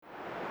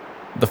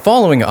The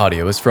following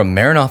audio is from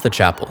Maranatha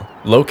Chapel,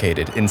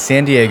 located in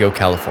San Diego,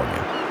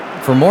 California.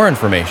 For more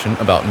information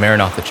about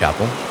Maranatha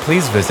Chapel,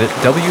 please visit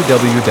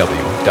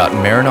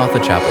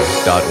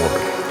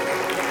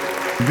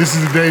www.maranathachapel.org. This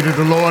is the day that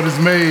the Lord has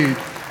made.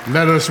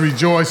 Let us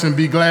rejoice and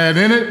be glad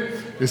in it.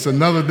 It's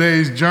another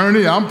day's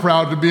journey. I'm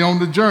proud to be on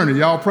the journey.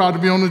 Y'all proud to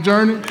be on the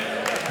journey?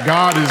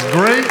 God is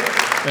great,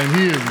 and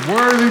He is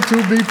worthy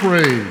to be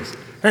praised.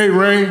 Hey,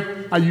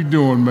 Ray, how you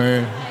doing,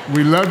 man?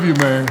 We love you,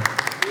 man.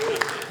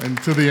 And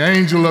to the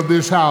angel of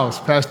this house,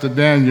 Pastor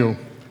Daniel,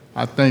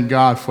 I thank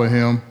God for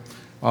him.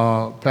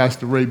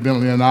 Pastor Ray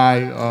Bentley and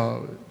I,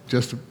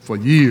 just for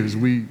years,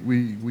 we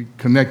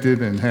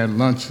connected and had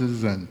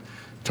lunches and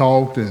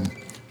talked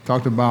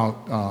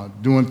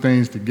about doing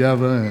things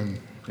together. And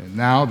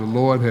now the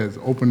Lord has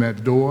opened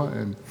that door,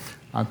 and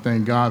I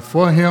thank God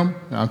for him,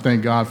 and I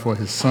thank God for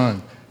his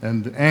son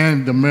and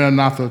the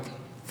Maranatha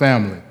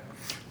family.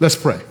 Let's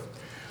pray.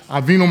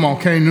 Avinu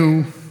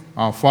Malkeinu,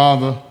 our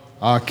Father,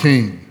 our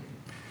King.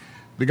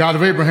 The God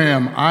of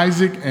Abraham,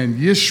 Isaac, and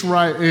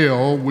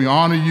Yisrael, we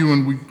honor you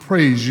and we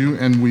praise you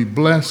and we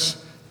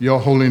bless your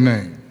holy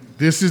name.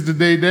 This is the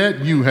day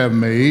that you have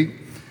made,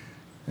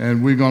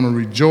 and we're going to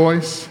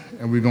rejoice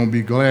and we're going to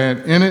be glad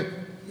in it.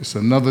 It's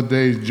another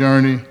day's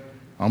journey.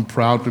 I'm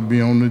proud to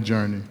be on the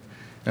journey.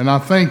 And I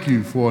thank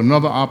you for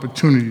another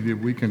opportunity that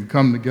we can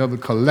come together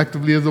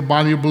collectively as a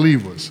body of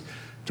believers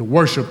to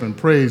worship and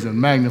praise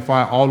and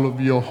magnify all of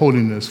your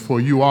holiness,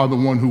 for you are the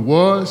one who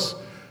was,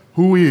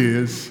 who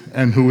is,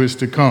 and who is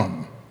to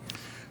come.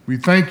 We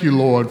thank you,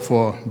 Lord,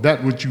 for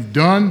that which you've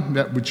done,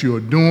 that which you are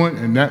doing,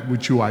 and that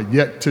which you are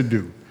yet to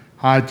do.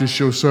 Hide this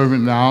your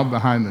servant now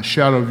behind the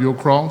shadow of your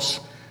cross.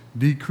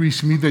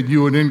 Decrease me that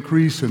you would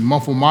increase, and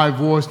muffle my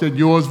voice that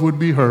yours would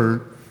be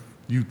heard.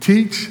 You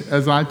teach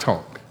as I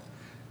talk.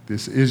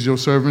 This is your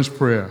servant's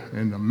prayer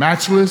in the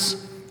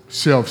matchless,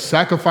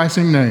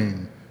 self-sacrificing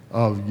name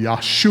of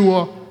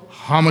Yeshua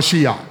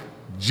HaMashiach,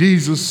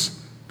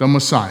 Jesus the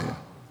Messiah.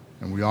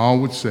 And we all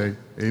would say,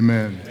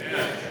 amen.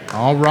 Amen.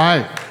 All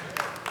right.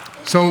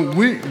 So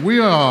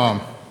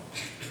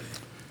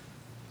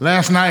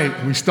last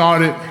night we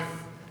started,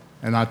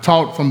 and I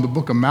taught from the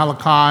book of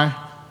Malachi,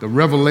 the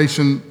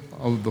revelation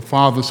of the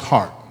Father's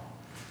heart,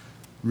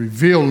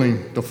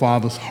 revealing the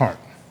Father's heart.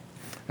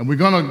 And we're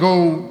going to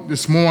go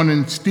this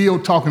morning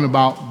still talking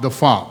about the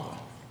Father.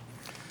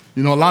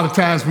 You know, a lot of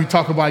times we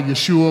talk about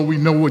Yeshua, we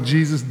know what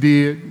Jesus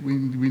did.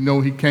 We know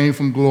he came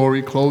from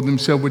glory, clothed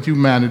himself with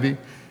humanity,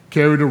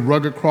 carried a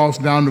rugged cross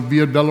down the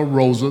Via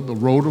Dolorosa, the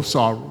road of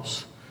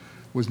sorrows,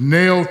 was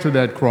nailed to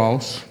that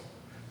cross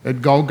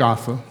at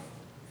Golgotha.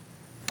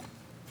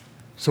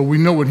 So we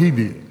know what he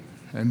did.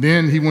 And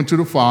then he went to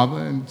the Father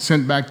and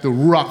sent back the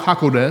Ruach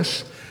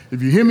HaKodesh.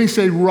 If you hear me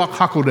say Ruach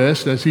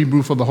HaKodesh, that's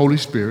Hebrew for the Holy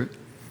Spirit.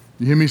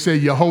 You hear me say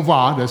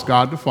Yehovah, that's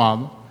God the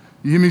Father.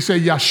 You hear me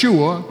say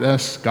Yeshua,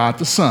 that's God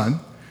the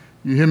Son.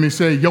 You hear me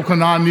say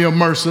Yochanan Ner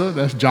Mercer,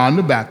 that's John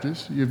the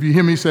Baptist. If you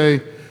hear me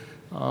say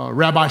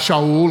Rabbi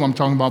Shaul, I'm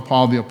talking about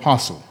Paul the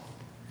Apostle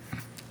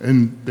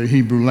in the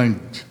Hebrew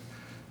language.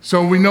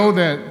 So we know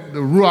that the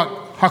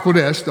Ruach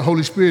HaKodesh, the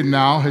Holy Spirit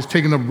now, has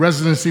taken up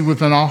residency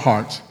within our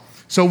hearts.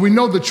 So we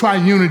know the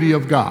triunity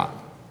of God.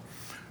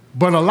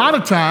 But a lot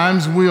of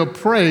times we'll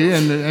pray,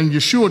 and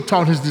Yeshua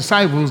taught his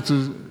disciples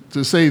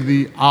to say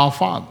the Our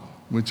Father,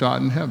 which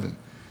art in heaven.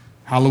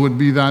 Hallowed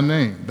be thy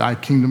name. Thy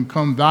kingdom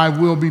come, thy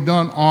will be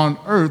done on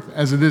earth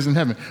as it is in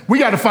heaven. We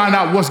got to find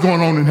out what's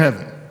going on in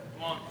heaven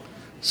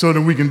so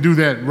that we can do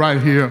that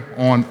right here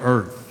on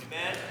earth.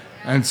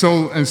 And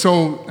so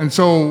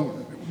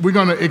we're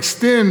going to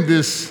extend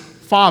this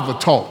Father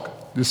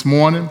talk this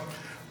morning.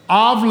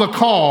 Av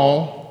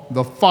Lakal,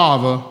 the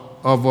Father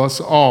of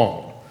us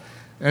all.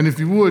 And if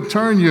you would,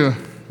 turn your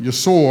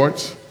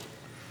swords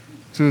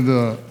to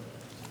the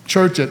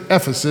church at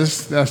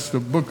Ephesus. That's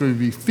the book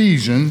of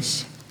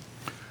Ephesians.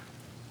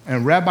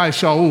 And Rabbi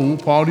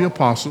Shaul, Paul the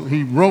Apostle,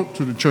 he wrote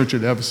to the church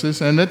at Ephesus.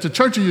 And at the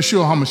Church of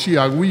Yeshua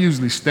HaMashiach, we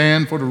usually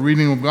stand for the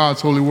reading of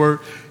God's holy word.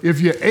 If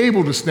you're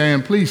able to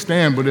stand, please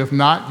stand. But if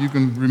not, you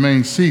can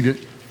remain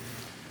seated.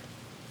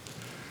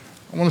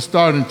 I want to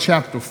start in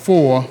chapter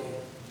 4.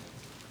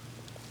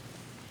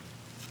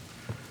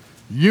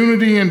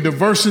 Unity and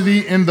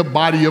diversity in the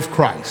body of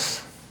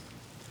Christ.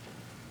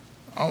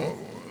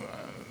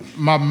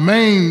 My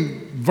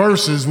main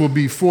verses will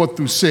be 4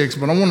 through 6,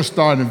 but I want to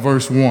start in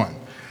verse 1.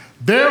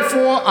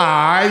 Therefore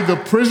I, the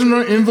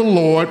prisoner in the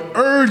Lord,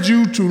 urge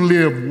you to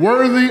live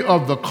worthy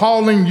of the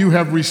calling you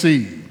have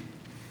received,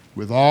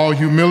 with all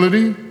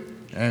humility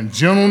and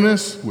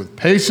gentleness, with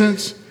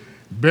patience,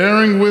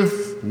 bearing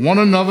with one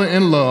another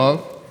in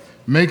love,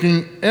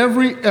 making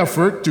every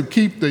effort to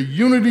keep the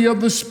unity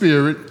of the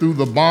Spirit through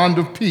the bond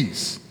of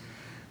peace.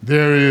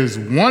 There is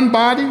one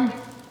body,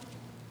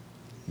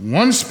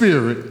 one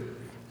Spirit,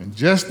 and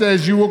just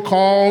as you were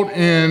called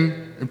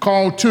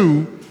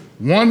to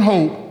one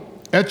hope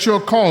at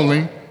your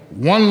calling,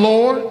 one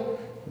Lord,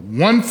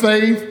 one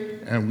faith,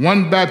 and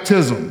one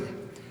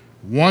baptism,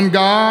 one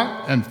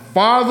God and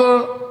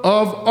Father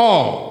of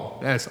all.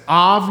 That's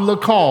Av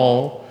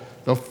Lakal,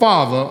 the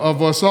Father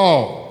of us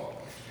all,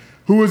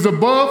 who is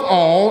above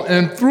all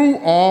and through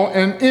all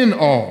and in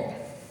all.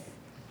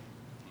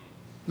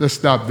 Let's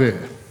stop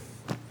there.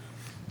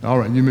 All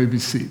right, you may be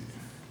seated.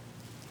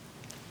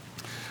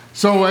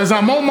 So as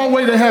I'm on my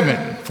way to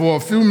heaven, for a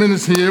few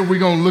minutes here, we're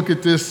going to look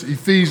at this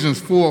Ephesians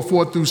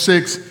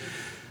 4:4-6.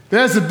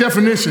 There's a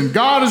definition.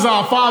 God is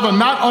our Father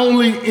not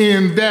only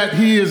in that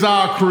he is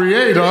our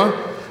creator,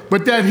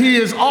 but that he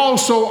is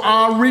also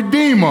our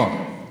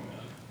Redeemer.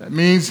 That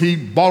means he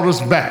bought us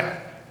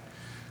back.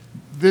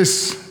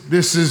 This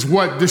is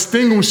what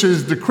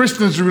distinguishes the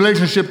Christian's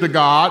relationship to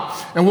God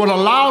and what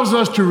allows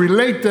us to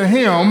relate to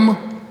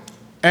him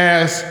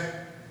as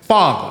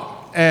Father,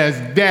 as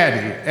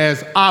Daddy,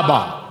 as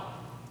Abba.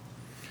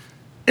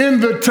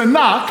 In the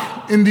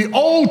Tanakh, in the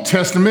Old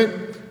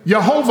Testament,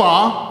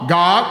 Jehovah,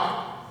 God,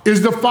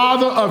 is the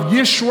father of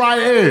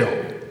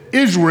Yisrael.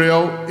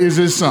 Israel is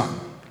his son.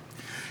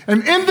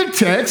 And in the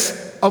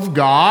text of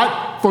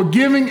God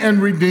forgiving and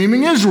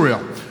redeeming Israel,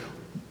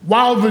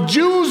 while the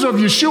Jews of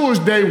Yeshua's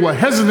day were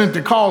hesitant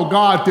to call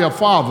God their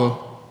father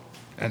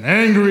and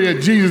angry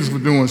at Jesus for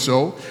doing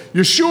so,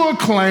 Yeshua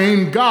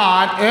claimed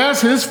God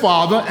as his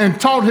father and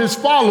taught his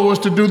followers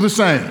to do the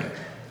same.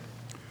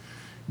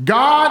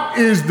 God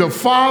is the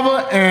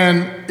Father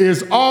and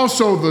is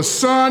also the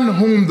Son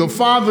whom the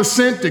Father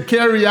sent to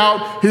carry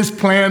out his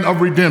plan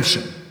of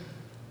redemption.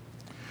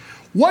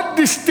 What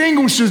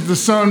distinguishes the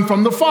Son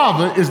from the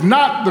Father is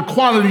not the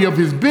quality of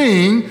his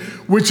being,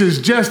 which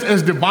is just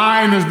as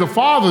divine as the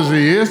Father's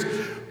is,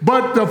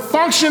 but the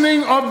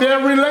functioning of their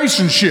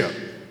relationship,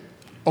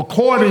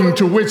 according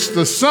to which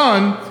the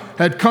Son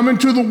had come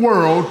into the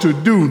world to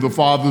do the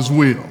Father's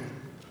will.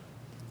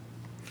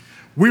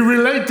 We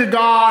relate to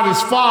God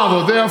as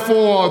Father,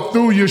 therefore,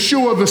 through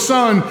Yeshua the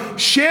Son,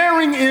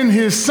 sharing in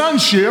his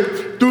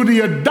sonship through the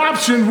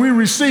adoption we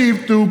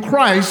receive through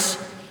Christ,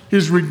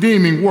 his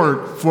redeeming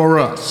work for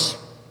us.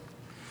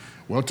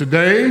 Well,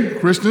 today,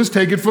 Christians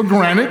take it for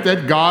granted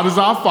that God is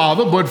our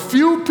Father, but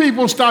few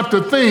people stop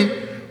to think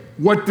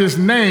what this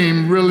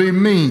name really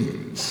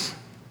means.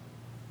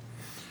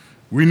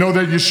 We know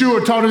that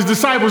Yeshua taught his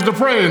disciples to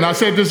pray, and I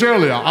said this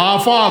earlier, our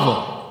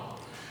Father.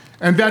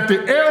 And that the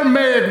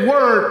Aramaic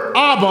word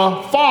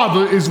Abba,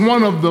 Father, is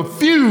one of the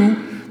few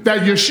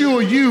that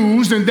Yeshua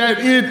used and that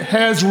it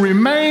has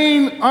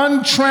remained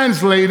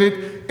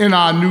untranslated in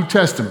our New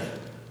Testament.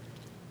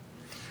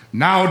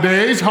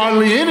 Nowadays,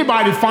 hardly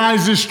anybody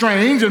finds this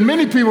strange, and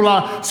many people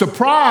are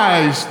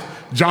surprised,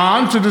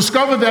 John, to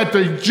discover that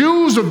the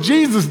Jews of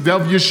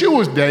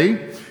Yeshua's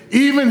day,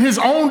 even his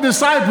own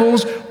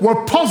disciples,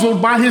 were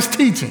puzzled by his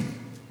teaching.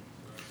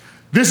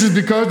 This is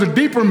because the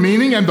deeper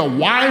meaning and the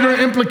wider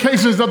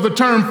implications of the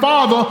term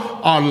Father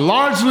are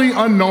largely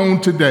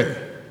unknown today.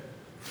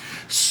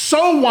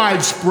 So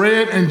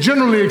widespread and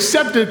generally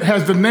accepted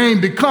has the name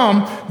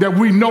become that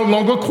we no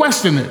longer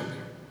question it.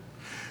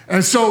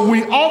 And so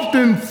we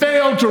often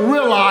fail to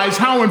realize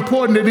how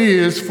important it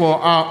is for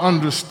our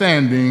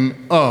understanding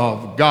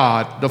of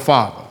God the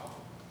Father.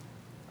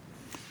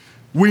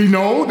 We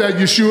know that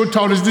Yeshua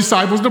taught his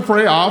disciples to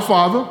pray, Our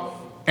Father,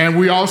 and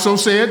we also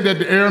said that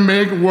the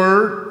Aramaic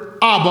word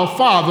Abba,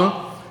 Father,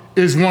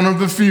 is one of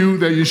the few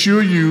that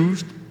Yeshua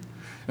used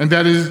and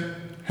that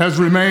has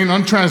remained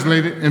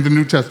untranslated in the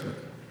New Testament.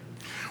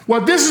 Well,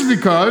 this is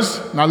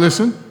because, now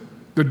listen,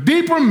 the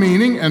deeper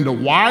meaning and the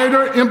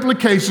wider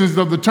implications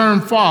of the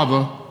term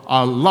Father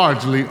are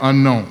largely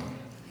unknown.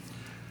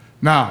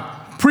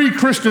 Now,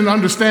 pre-Christian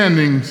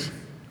understandings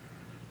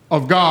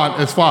of God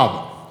as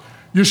Father.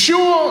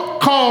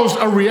 Yeshua caused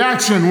a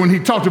reaction when he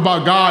talked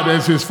about God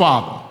as his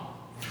Father.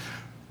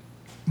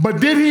 But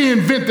did he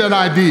invent that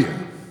idea?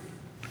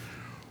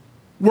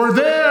 Were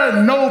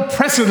there no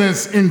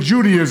precedents in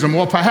Judaism,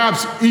 or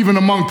perhaps even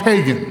among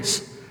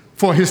pagans,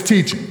 for his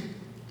teaching?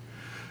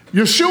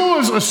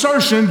 Yeshua's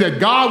assertion that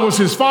God was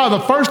his Father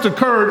first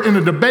occurred in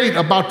a debate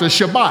about the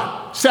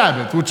Shabbat,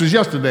 Sabbath, which was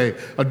yesterday,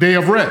 a day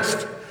of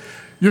rest.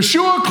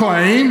 Yeshua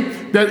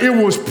claimed that it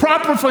was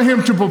proper for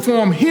him to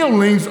perform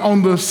healings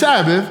on the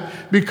Sabbath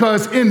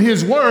because, in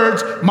his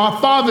words, my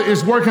Father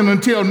is working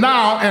until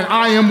now and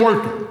I am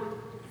working.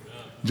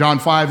 John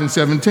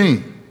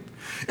 5:17.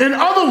 In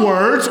other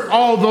words,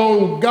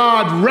 although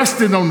God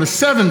rested on the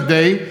seventh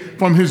day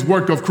from his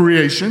work of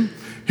creation,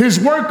 his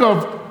work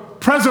of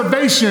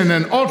preservation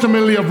and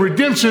ultimately of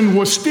redemption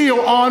was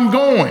still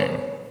ongoing.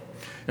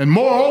 And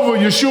moreover,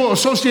 Yeshua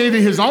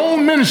associated his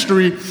own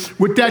ministry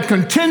with that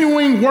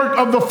continuing work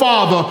of the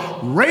Father,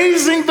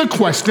 raising the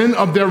question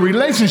of their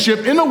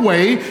relationship in a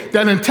way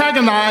that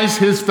antagonized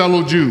his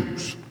fellow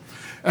Jews.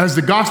 As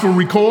the gospel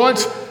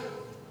records,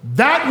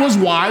 that was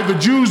why the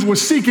Jews were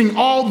seeking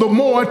all the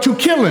more to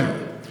kill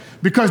him,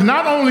 because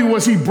not only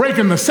was he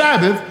breaking the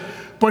Sabbath,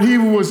 but he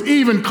was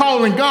even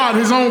calling God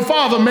his own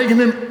Father, making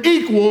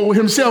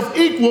himself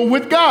equal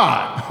with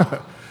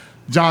God.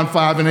 John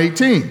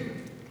 5:18.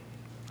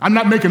 I'm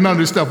not making none of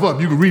this stuff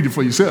up. You can read it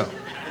for yourself.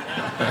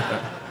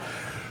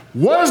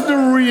 Was the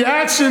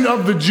reaction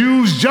of the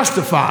Jews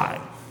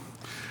justified?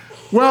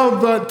 Well,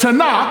 the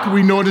Tanakh,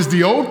 we know it as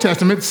the Old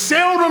Testament,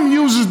 seldom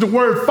uses the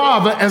word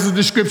father as a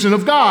description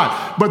of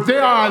God. But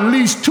there are at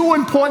least two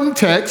important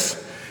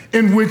texts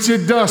in which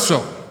it does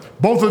so.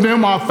 Both of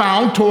them are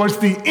found towards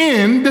the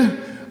end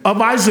of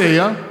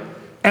Isaiah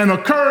and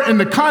occur in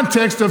the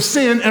context of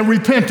sin and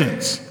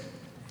repentance.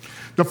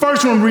 The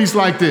first one reads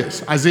like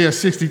this, Isaiah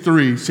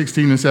 63,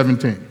 16 and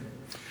 17.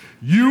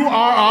 You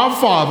are our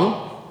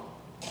father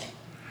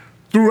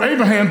through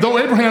Abraham, though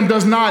Abraham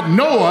does not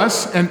know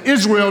us and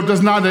Israel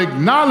does not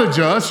acknowledge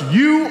us,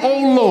 you,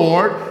 O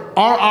Lord,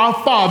 are our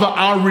father,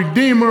 our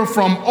redeemer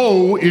from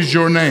old is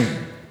your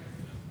name.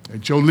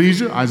 At your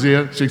leisure,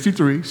 Isaiah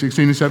 63,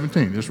 16 and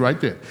 17. It's right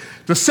there.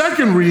 The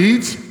second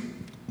reads,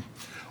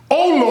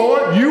 O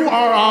Lord, you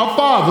are our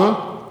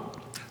Father.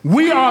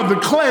 We are the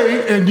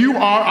clay and you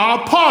are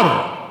our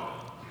potter.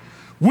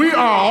 We are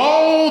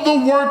all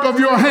the work of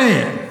your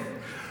hand.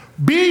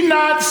 Be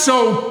not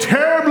so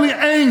terribly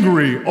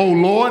angry, O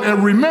Lord,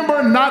 and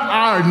remember not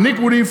our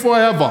iniquity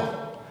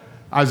forever.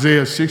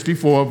 Isaiah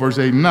 64, verse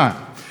 8 and 9.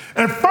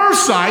 At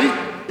first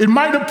sight, it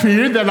might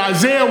appear that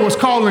Isaiah was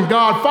calling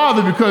God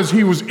Father because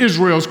he was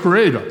Israel's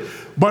creator.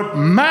 But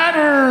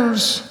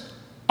matters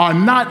are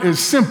not as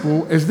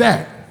simple as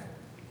that.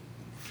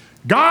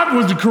 God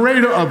was the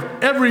creator of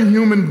every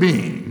human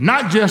being,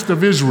 not just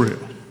of Israel.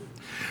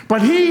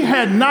 But he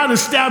had not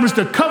established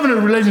a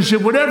covenant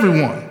relationship with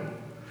everyone.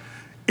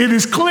 It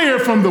is clear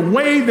from the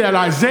way that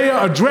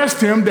Isaiah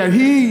addressed him that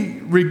he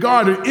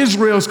regarded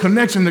Israel's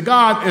connection to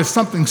God as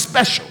something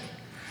special.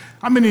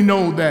 How many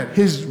know that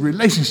his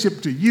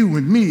relationship to you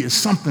and me is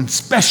something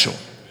special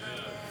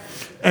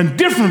and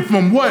different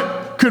from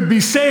what could be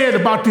said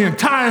about the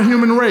entire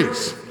human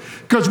race?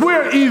 Because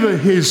we're either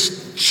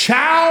his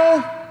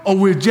child or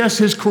we're just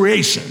his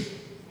creation.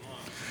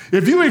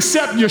 If you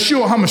accept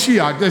Yeshua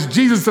HaMashiach, that's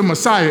Jesus the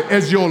Messiah,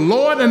 as your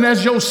Lord and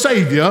as your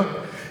Savior,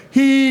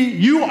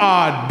 you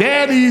are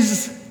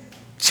daddy's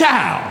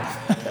child.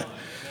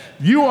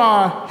 You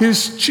are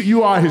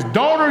his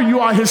daughter, you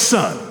are his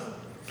son.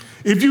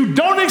 If you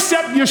don't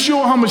accept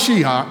Yeshua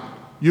HaMashiach,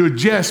 you're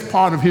just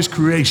part of his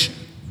creation.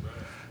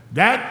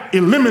 That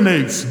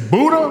eliminates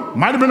Buddha,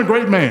 might have been a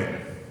great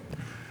man.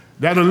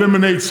 That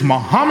eliminates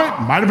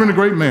Muhammad, might have been a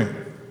great man.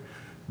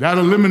 That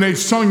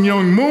eliminates Sun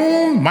Myung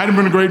Moon, might have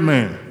been a great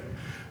man.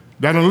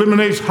 That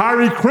eliminates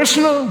Hare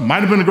Krishna,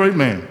 might have been a great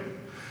man.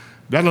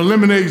 That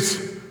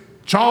eliminates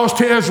Charles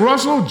Taze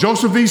Russell,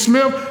 Joseph E.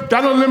 Smith.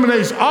 That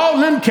eliminates all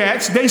them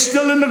cats, they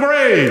still in the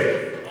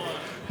grave.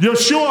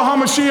 Yeshua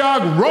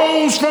HaMashiach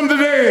rose from the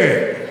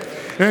dead,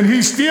 and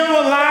he's still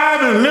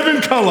alive and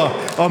living color,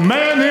 a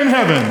man in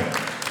heaven.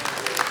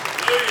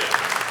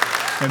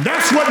 And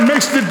that's what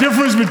makes the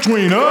difference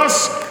between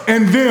us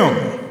and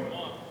them.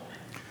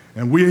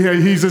 And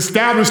he's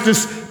established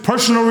this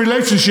personal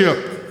relationship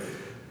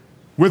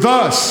with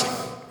us.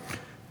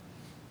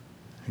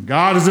 And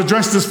God has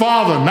addressed his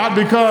Father, not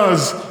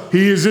because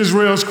he is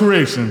Israel's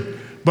creation,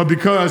 but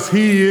because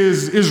he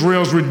is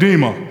Israel's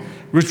Redeemer,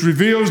 which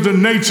reveals the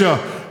nature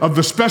of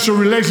the special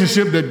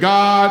relationship that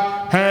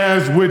God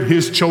has with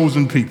his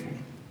chosen people.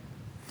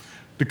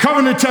 The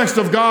covenant text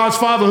of God's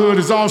fatherhood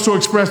is also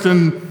expressed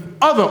in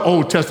other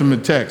Old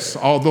Testament texts,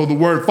 although the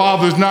word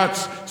father is not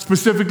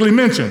specifically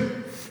mentioned.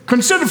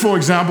 Consider, for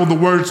example, the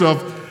words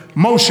of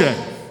Moshe,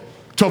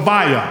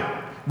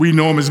 Tobiah. We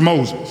know him as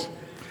Moses.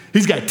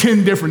 He's got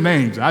 10 different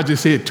names. I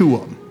just said 2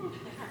 of them.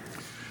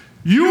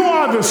 You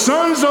are the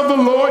sons of the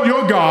Lord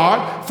your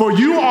God, for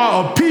you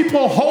are a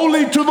people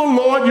holy to the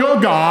Lord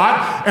your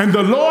God, and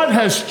the Lord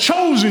has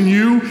chosen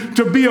you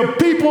to be a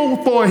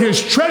people for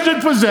his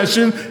treasured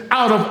possession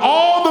out of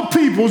all the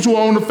peoples who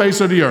are on the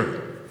face of the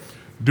earth.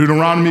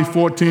 Deuteronomy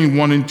 14,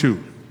 1 and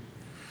 2.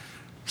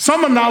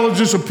 Some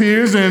analogous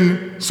appears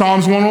in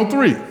Psalms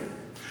 103.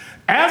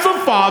 As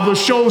a father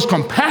shows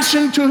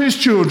compassion to his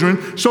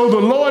children, so the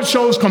Lord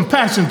shows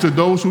compassion to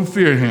those who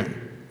fear him.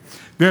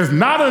 There's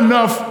not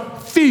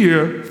enough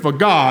fear for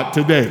God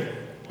today.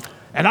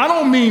 And I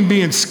don't mean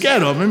being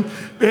scared of him.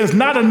 There's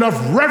not enough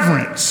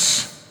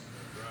reverence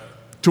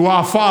to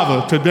our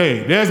Father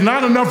today. There's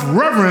not enough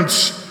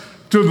reverence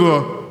to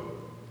the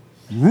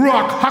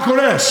Ruach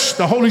HaKodesh,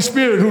 the Holy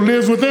Spirit who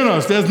lives within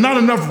us. There's not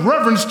enough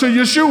reverence to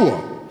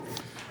Yeshua.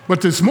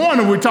 But this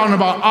morning we're talking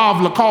about Av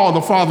Lakal,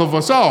 the Father of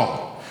us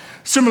all.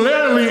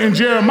 Similarly, in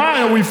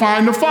Jeremiah, we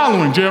find the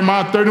following,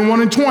 Jeremiah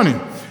 31 and 20.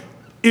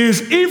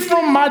 Is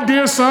Ephraim my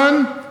dear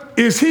son?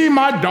 Is he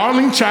my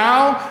darling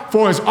child?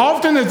 For as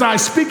often as I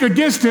speak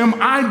against him,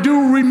 I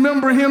do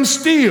remember him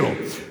still.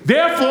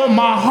 Therefore,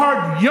 my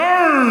heart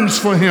yearns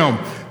for him.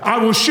 I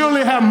will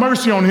surely have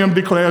mercy on him,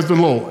 declares the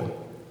Lord.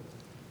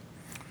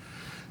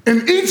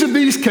 In each of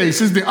these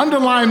cases, the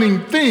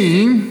underlying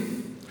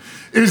theme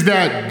is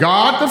that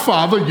God the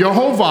Father,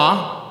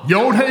 Yehovah,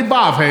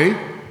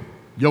 Yod-Heh-Vav-Heh,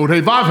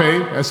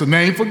 Yod-Heh-Vav-Heh, that's a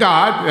name for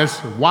God, that's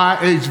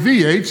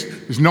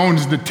YHVH, is known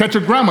as the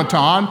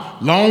Tetragrammaton,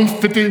 long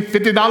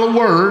 $50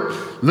 word.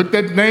 Look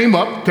that name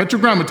up,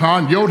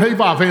 Tetragrammaton,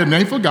 Yod-Heh-Vav-Heh, a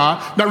name for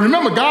God. Now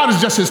remember, God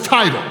is just his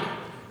title.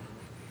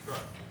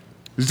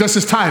 It's just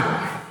his title,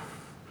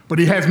 but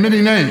he has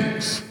many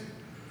names.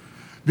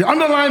 The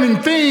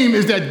underlying theme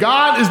is that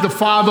God is the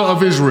Father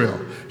of Israel.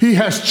 He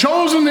has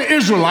chosen the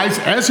Israelites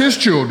as his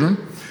children,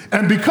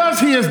 and because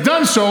he has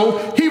done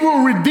so, he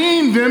will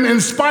redeem them in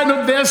spite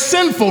of their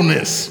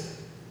sinfulness.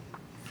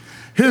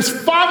 His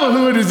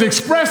fatherhood is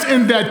expressed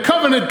in that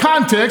covenant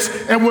context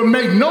and would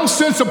make no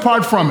sense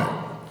apart from it.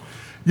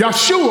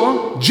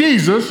 Yeshua,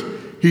 Jesus,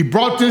 he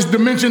brought this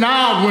dimension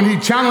out when he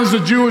challenged the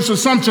Jewish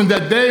assumption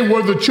that they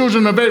were the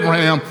children of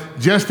Abraham,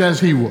 just as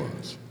he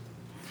was.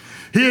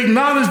 He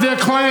acknowledged their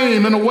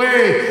claim in a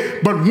way,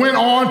 but went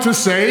on to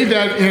say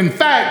that, in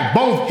fact,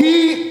 both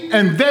he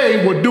and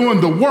they were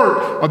doing the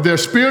work of their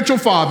spiritual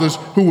fathers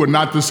who were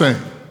not the same.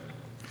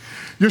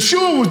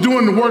 Yeshua was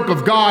doing the work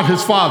of God,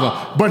 his Father,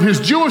 but his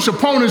Jewish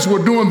opponents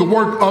were doing the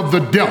work of the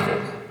devil,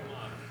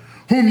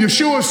 whom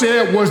Yeshua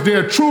said was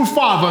their true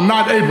father,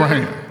 not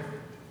Abraham.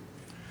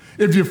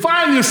 If you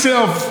find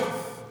yourself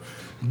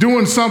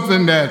doing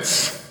something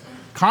that's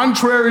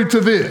contrary to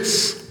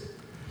this,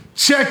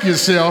 check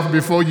yourself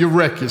before you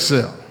wreck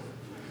yourself.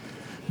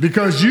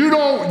 Because you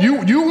want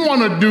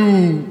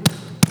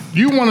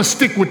to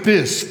stick with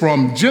this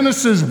from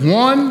Genesis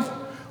 1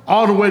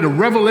 all the way to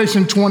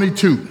Revelation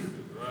 22.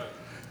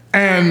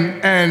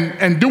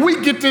 And do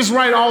we get this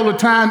right all the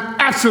time?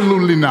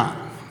 Absolutely not.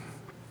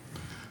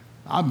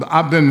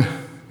 I've been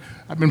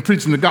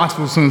preaching the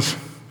gospel since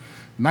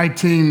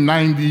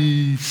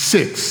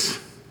 1996,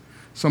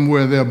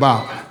 somewhere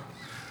thereabout.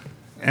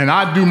 And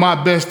I do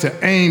my best to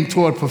aim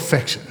toward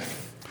perfection.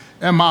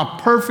 Am I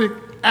perfect?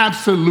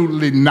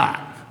 Absolutely not.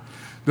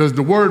 Does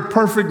the word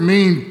perfect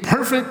mean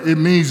perfect? It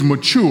means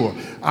mature.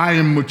 I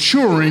am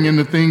maturing in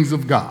the things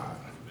of God.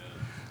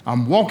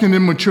 I'm walking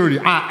in maturity.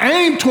 I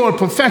aim toward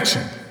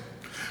perfection,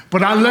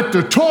 but I let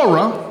the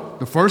Torah,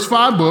 the first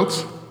 5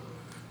 books,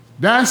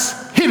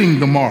 that's hitting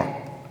the mark.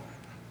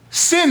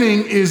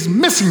 Sinning is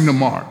missing the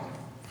mark.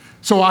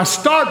 So I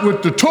start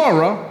with the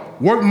Torah,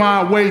 work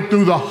my way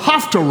through the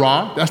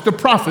Haftarah, that's the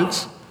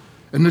prophets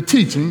and the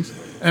teachings,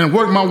 and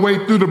work my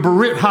way through the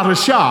Berit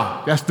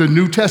Hadashah, that's the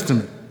New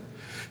Testament.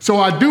 So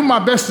I do my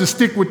best to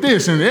stick with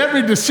this, and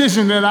every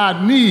decision that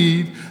I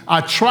need,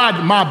 I try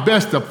my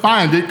best to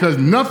find it, because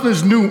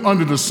nothing's new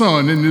under the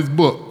sun in this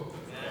book.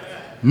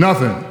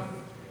 Nothing.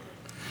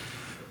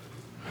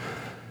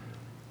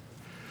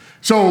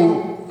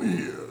 So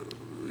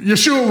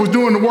Yeshua was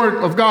doing the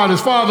work of God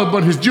his Father,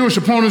 but his Jewish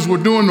opponents were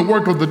doing the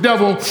work of the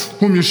devil,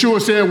 whom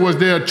Yeshua said was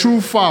their true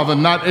father,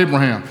 not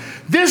Abraham.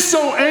 This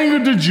so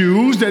angered the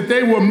Jews that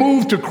they were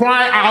moved to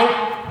cry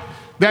out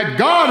that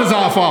God is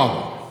our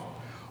Father,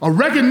 a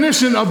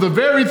recognition of the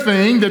very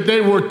thing that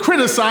they were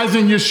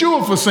criticizing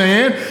Yeshua for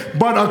saying,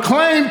 but a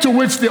claim to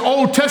which the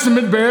Old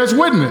Testament bears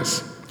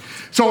witness.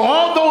 So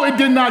although it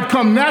did not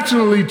come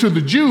naturally to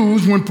the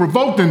Jews when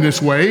provoked in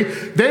this way,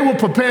 they were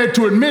prepared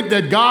to admit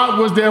that God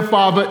was their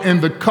Father in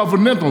the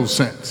covenantal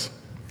sense.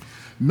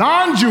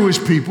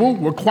 Non-Jewish people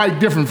were quite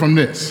different from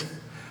this.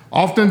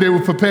 Often they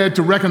were prepared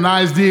to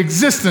recognize the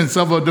existence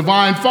of a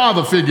divine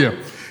father figure,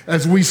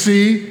 as we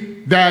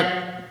see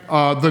that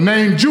the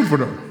name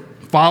Jupiter,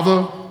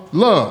 Father,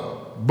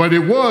 love, but it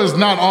was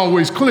not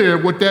always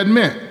clear what that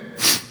meant.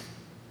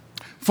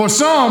 For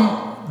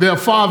some, their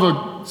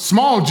father,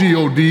 small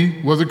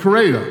G-O-D, was a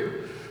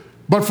creator.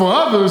 But for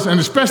others, and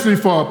especially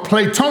for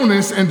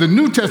Platonists in the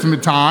New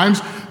Testament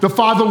times, the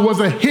Father was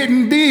a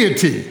hidden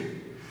deity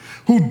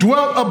who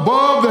dwelt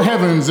above the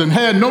heavens and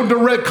had no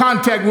direct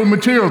contact with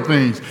material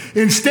things.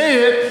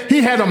 Instead,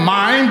 he had a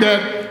mind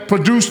that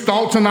produced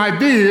thoughts and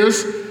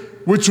ideas,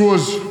 which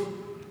was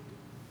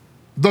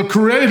the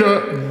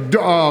creator,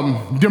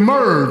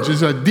 Demerge,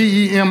 is a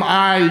D-E-M-I-U-R-G-E,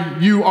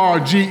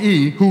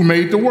 who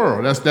made the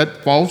world. That's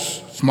that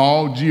false,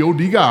 small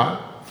G-O-D God.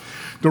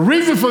 The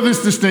reason for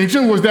this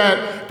distinction was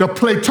that the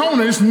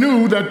Platonists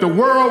knew that the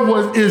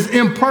world is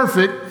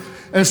imperfect,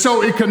 and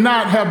so it could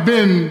not have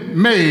been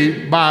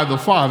made by the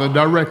Father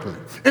directly.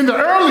 In the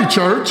early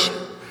church,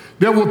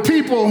 there were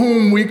people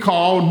whom we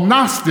call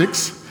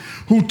Gnostics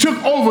who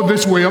took over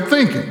this way of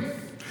thinking.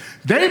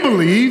 They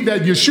believed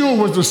that Yeshua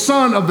was the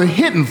son of the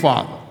hidden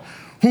Father,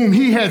 whom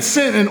he had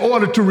sent in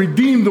order to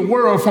redeem the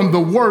world from the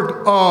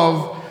work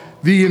of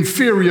the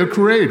inferior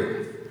creator.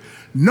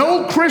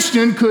 No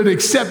Christian could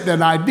accept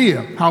that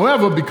idea.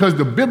 However, because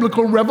the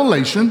biblical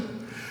revelation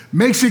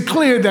makes it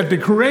clear that the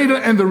creator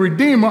and the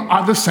redeemer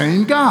are the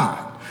same God.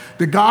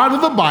 The God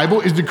of the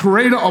Bible is the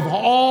creator of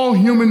all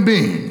human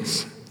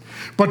beings,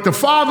 but the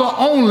Father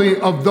only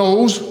of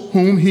those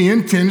whom he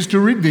intends to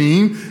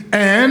redeem,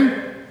 and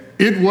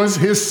it was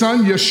his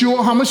son, Yeshua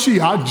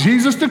HaMashiach,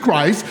 Jesus the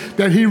Christ,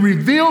 that he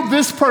revealed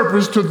this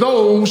purpose to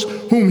those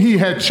whom he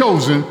had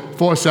chosen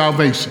for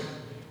salvation.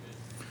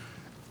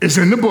 It's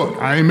in the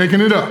book. I ain't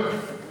making it up.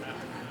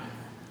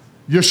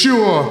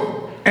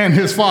 Yeshua and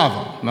his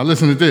Father. Now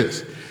listen to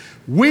this.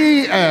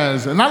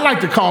 And I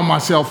like to call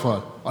myself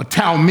a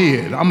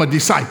Talmud. I'm a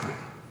disciple.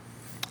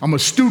 I'm a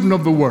student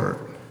of the word.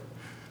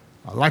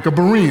 Like a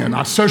Berean,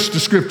 I search the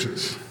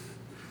scriptures.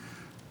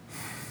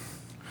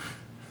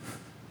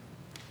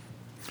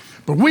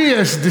 But we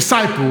as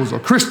disciples or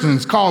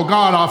Christians call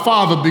God our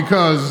Father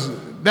because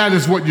that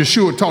is what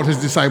Yeshua taught his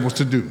disciples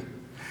to do.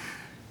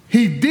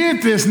 He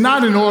did this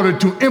not in order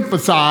to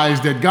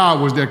emphasize that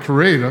God was their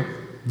creator,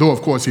 though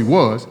of course he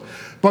was,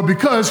 but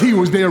because he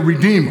was their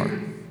redeemer.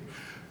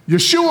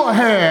 Yeshua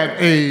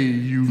had a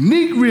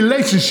unique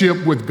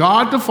relationship with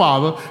God the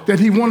Father that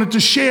he wanted to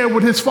share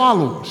with his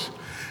followers.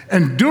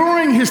 And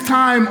during his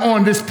time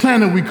on this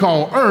planet we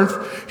call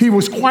Earth, he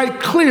was quite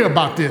clear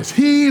about this.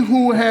 He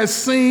who has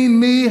seen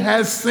me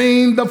has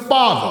seen the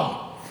Father.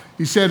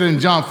 He said it in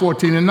John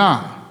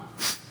 14:9.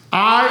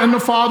 I and the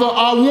Father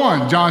are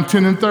one, John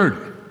 10:30.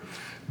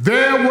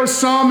 There were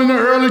some in the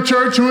early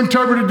church who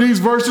interpreted these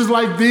verses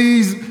like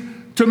these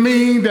to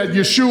mean that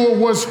Yeshua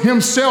was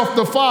himself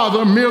the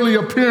Father merely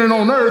appearing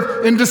on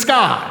earth in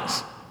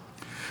disguise.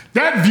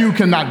 That view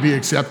cannot be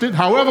accepted.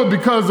 However,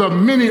 because of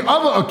many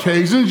other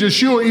occasions,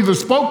 Yeshua either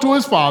spoke to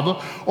his Father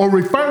or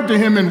referred to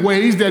him in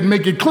ways that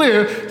make it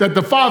clear that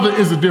the Father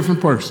is a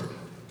different person.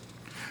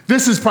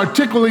 This is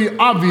particularly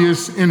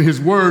obvious in his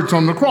words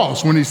on the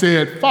cross when he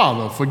said,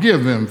 Father,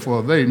 forgive them,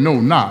 for they know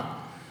not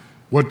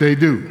what they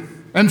do.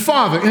 And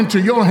Father, into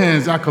your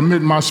hands I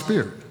commit my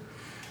spirit.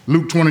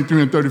 Luke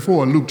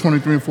 23:34, Luke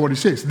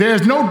 23:46.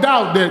 There's no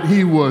doubt that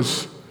he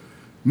was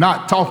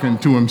not talking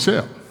to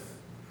himself.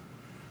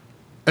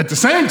 At the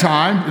same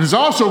time, it is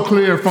also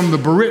clear from the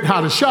Berit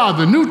Hadashah,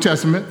 the New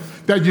Testament,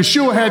 that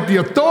Yeshua had the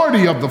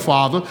authority of the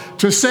Father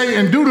to say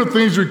and do the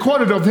things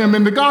recorded of him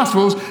in the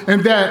Gospels,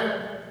 and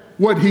that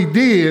what he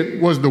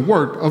did was the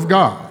work of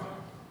God.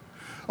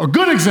 A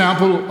good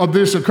example of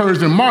this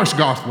occurs in Mark's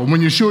gospel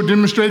when Yeshua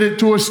demonstrated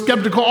to a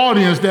skeptical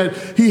audience that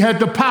he had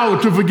the power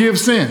to forgive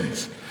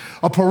sins,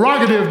 a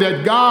prerogative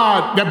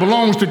that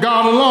belongs to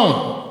God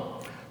alone.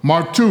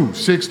 Mark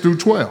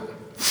 2:6-12.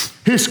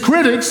 His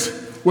critics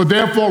were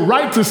therefore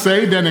right to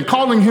say that in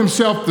calling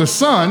himself the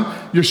Son,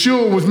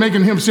 Yeshua was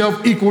making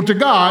himself equal to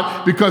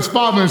God because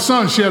Father and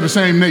Son share the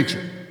same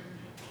nature.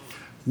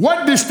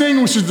 What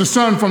distinguishes the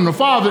Son from the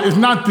Father is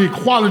not the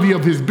equality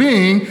of his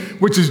being,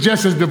 which is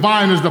just as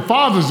divine as the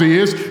Father's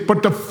is,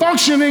 but the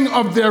functioning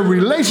of their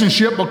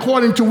relationship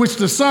according to which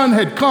the Son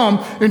had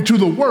come into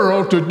the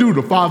world to do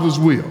the Father's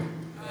will.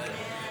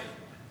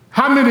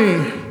 How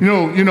many,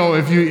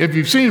 if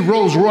you've seen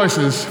Rolls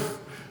Royces,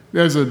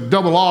 there's a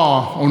double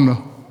R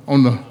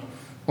on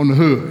the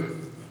hood.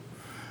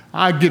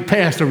 I get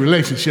past the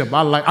relationship.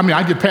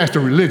 I get past the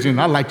religion.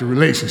 I like the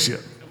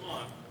relationship.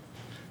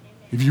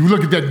 If you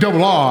look at that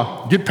double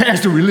R, get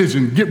past the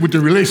religion, get with the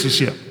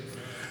relationship.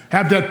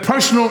 Have that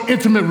personal,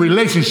 intimate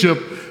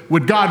relationship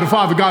with God the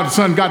Father, God the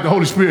Son, God the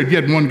Holy Spirit,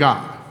 yet one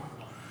God.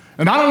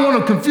 And I don't want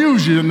to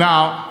confuse you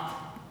now.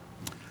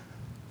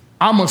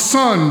 I'm a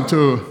son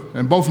to,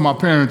 and both of my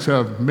parents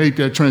have made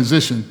that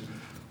transition,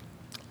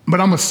 but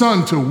I'm a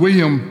son to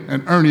William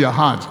and Ernia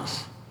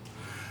Hodges.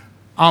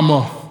 I'm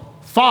a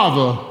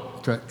father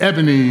to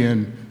Ebony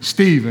and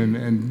Stephen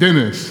and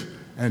Dennis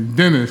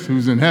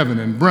who's in heaven,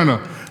 and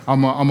Brenna.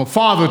 I'm a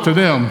father to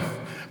them,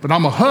 but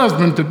I'm a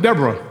husband to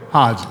Deborah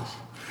Hodges.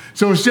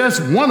 So it's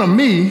just one of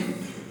me,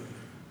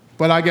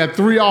 but I got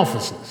 3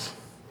 offices.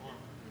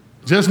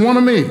 Just one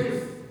of me.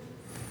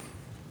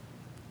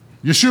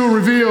 Yeshua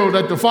revealed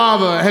that the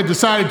Father had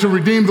decided to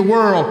redeem the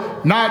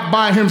world, not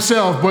by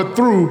himself, but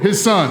through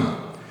his Son.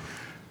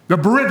 The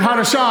Berit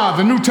Hadashah,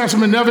 the New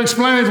Testament, never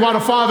explains why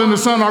the Father and the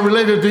Son are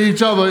related to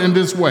each other in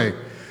this way.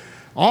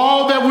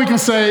 All that we can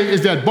say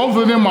is that both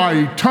of them are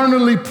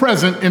eternally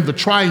present in the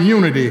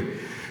triunity,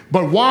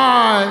 but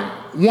why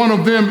one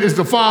of them is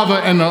the Father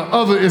and the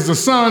other is the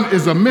Son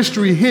is a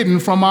mystery hidden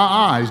from our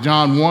eyes,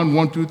 John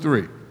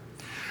 1:1-3.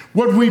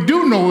 What we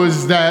do know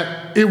is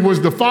that it was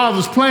the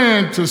Father's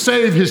plan to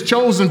save his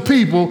chosen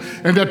people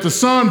and that the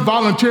Son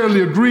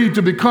voluntarily agreed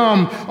to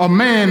become a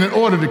man in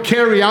order to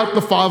carry out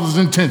the Father's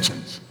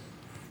intentions.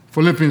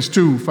 Philippians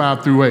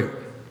 2:5-8.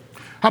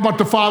 How about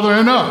the Father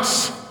and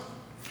us?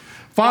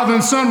 Father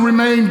and Son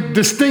remain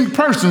distinct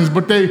persons,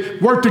 but they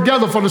work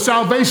together for the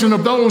salvation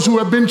of those who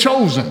have been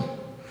chosen.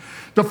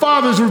 The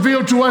Father is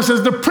revealed to us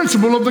as the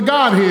principle of the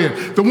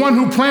Godhead, the one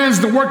who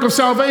plans the work of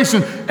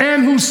salvation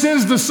and who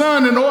sends the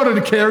Son in order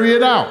to carry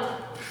it out.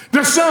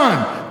 The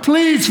Son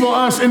pleads for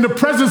us in the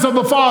presence of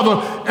the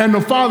Father, and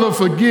the Father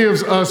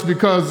forgives us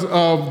because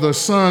of the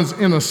Son's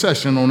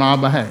intercession on our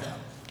behalf.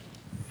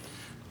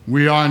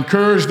 We are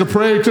encouraged to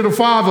pray to the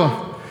Father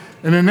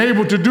and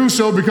enabled to do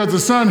so because the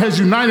Son has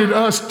united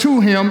us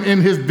to him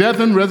in his death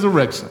and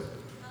resurrection.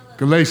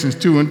 Galatians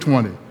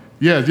 2:20.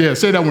 Yeah,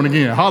 say that one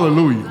again.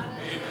 Hallelujah. Amen.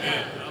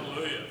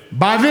 Hallelujah.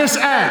 By this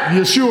act,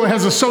 Yeshua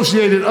has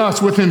associated us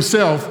with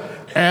himself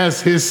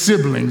as his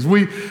siblings.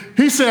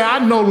 He said, I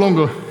no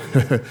longer,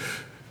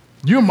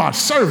 you're my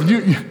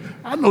servant.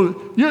 I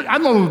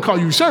no longer call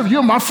you servant.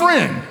 You're my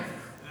friend.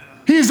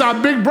 He's our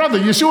big brother.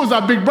 Yeshua's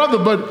our big brother,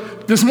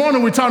 but this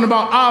morning we're talking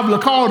about Av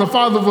Lakal, the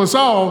Father of us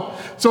all.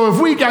 So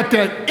if we got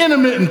that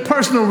intimate and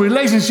personal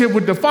relationship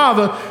with the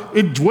Father,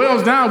 it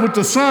dwells down with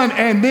the Son,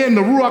 and then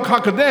the Ruach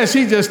HaKodesh,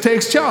 he just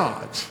takes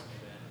charge.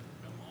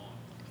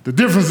 The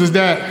difference is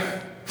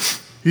that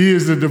he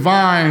is the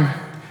divine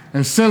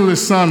and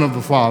sinless Son of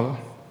the Father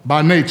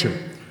by nature,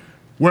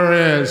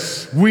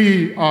 whereas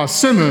we are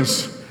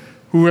sinners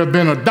who have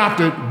been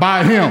adopted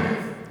by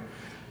him.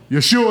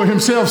 Yeshua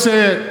himself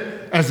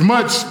said as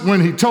much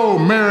when he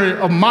told Mary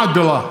of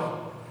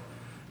Magdala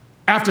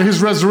after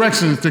his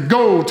resurrection to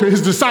go to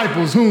his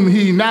disciples, whom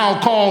he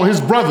now called his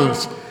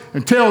brothers,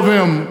 and tell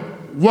them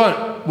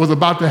what was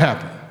about to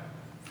happen.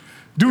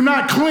 Do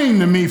not cling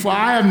to me, for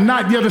I have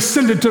not yet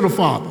ascended to the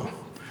Father.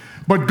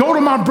 But go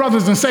to my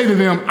brothers and say to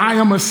them, I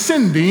am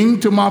ascending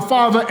to my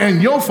Father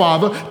and your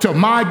Father, to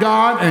my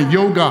God and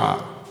your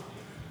God.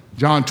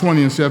 John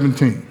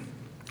 20:17.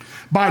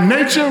 By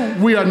nature,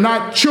 we are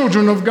not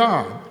children of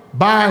God.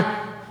 But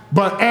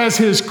as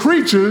his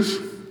creatures,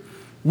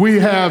 we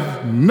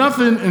have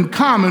nothing in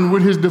common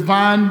with his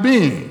divine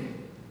being.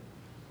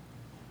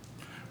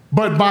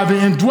 But by the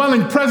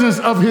indwelling presence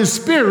of his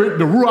Spirit,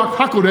 the Ruach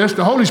HaKodesh,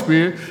 the Holy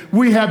Spirit,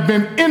 we have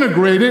been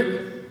integrated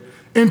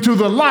into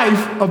the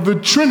life of the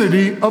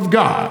Trinity of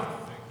God.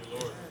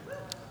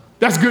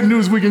 That's good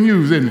news we can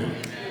use, isn't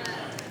it?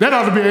 That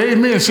ought to be an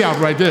amen shout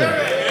right there.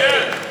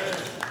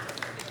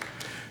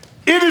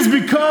 It is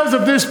because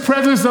of this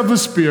presence of the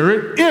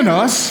Spirit in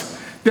us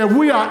that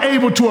we are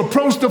able to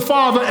approach the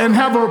Father and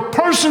have a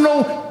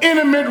personal,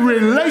 intimate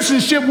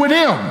relationship with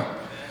him.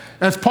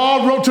 As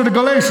Paul wrote to the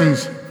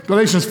Galatians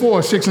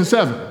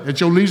 4:6-7. At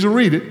your leisure,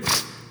 read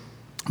it.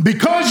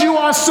 Because you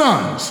are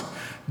sons,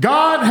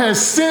 God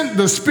has sent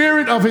the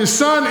Spirit of his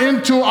Son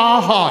into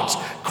our hearts,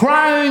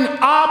 crying,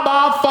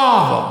 Abba,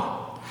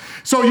 Father.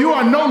 So you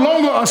are no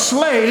longer a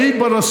slave,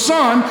 but a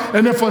son,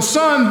 and if a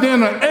son,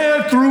 then an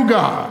heir through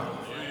God.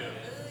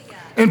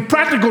 In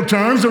practical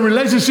terms, the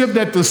relationship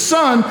that the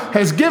Son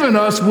has given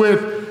us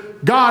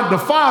with God the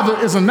Father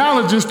is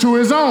analogous to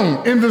his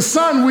own. In the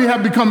Son, we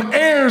have become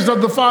heirs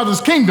of the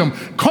Father's kingdom,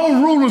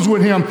 co-rulers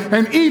with him,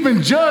 and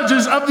even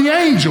judges of the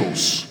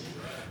angels.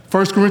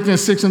 1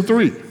 Corinthians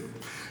 6:3.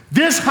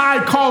 This high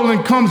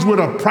calling comes with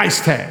a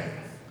price tag.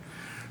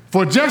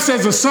 For just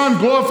as the Son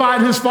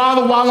glorified his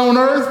Father while on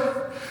earth,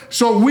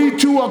 so we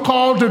too are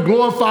called to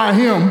glorify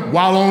him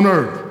while on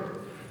earth.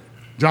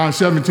 John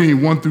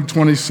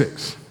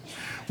 17:1-26.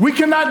 We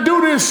cannot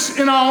do this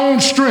in our own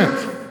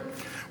strength,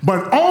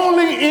 but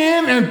only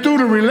in and through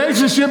the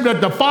relationship that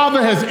the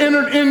Father has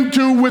entered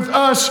into with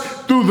us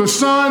through the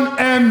Son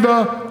and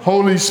the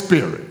Holy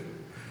Spirit.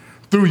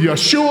 Through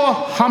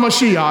Yeshua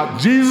HaMashiach,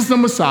 Jesus the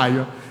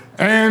Messiah,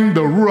 and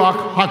the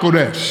Ruach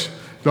HaKodesh,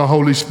 the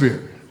Holy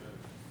Spirit.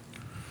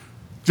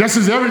 Just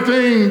as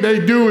everything they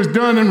do is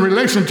done in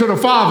relation to the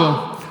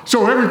Father,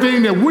 so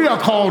everything that we are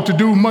called to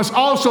do must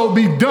also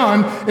be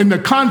done in the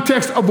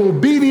context of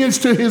obedience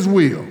to his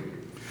will.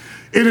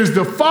 It is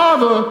the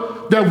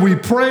Father that we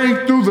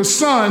pray through the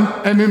Son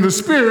and in the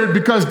Spirit,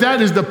 because that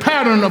is the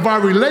pattern of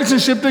our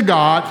relationship to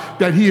God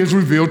that he has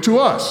revealed to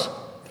us.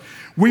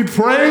 We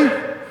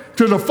pray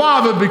to the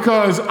Father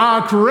because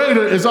our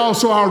Creator is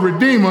also our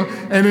Redeemer,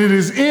 and it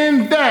is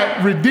in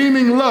that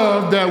redeeming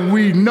love that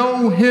we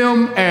know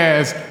him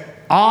as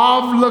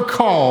Av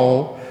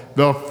Lakal,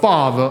 the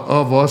Father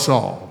of us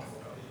all.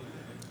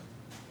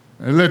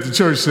 And let the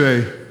church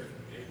say,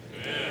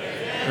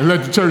 Amen. And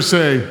let the church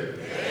say, Amen.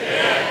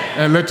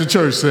 And let the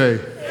church say,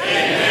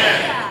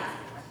 Amen.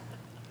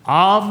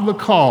 Av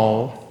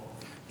Lakal,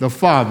 the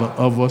Father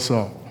of us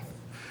all.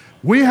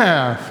 We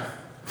have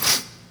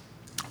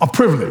a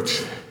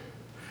privilege.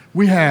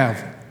 We have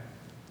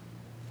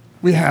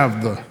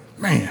the,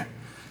 man,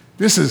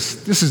 this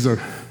is the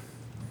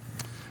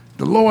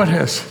Lord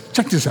has,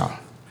 check this out.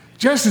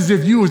 Just as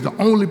if you was the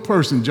only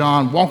person,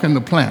 John, walking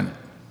the planet,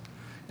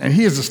 and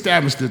he has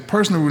established a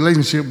personal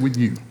relationship with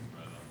you.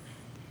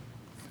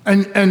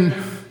 And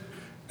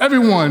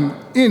everyone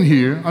in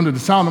here, under the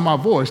sound of my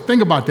voice,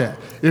 think about that.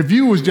 If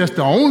you was just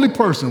the only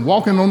person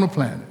walking on the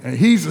planet, and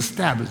he's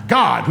established,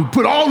 God, who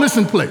put all this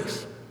in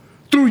place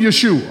through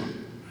Yeshua,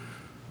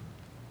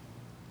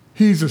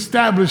 he's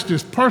established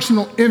this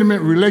personal,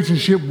 intimate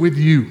relationship with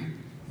you.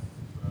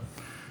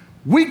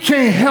 We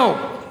can't help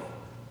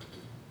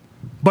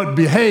but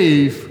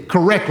behave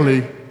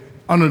correctly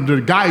under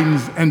the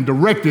guidance and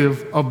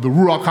directive of the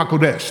Ruach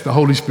HaKodesh, the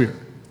Holy Spirit.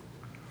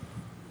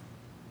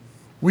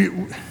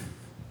 When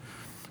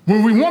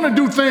we want to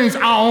do things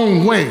our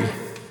own way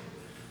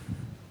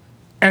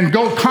and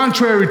go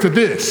contrary to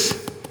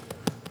this,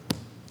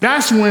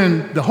 that's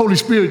when the Holy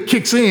Spirit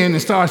kicks in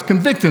and starts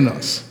convicting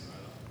us.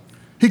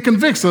 He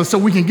convicts us so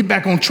we can get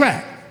back on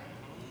track.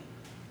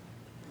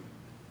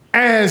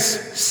 As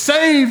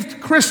saved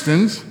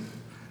Christians,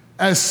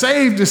 as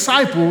saved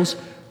disciples,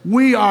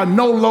 we are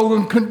no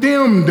longer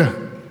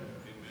condemned.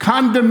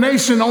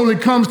 Condemnation only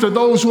comes to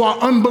those who are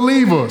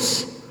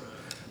unbelievers.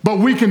 But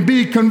we can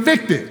be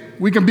convicted.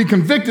 We can be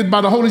convicted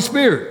by the Holy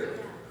Spirit.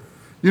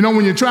 You know,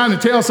 when you're trying to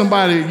tell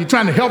somebody, you're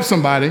trying to help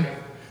somebody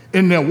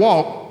in their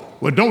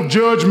walk, well, don't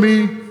judge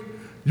me,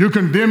 you're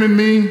condemning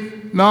me.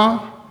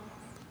 No.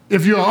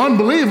 If you're an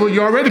unbeliever,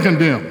 you're already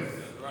condemned.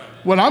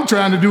 What I'm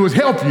trying to do is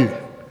help you.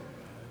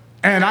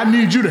 And I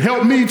need you to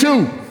help me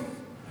too.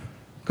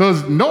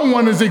 Because no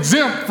one is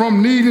exempt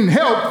from needing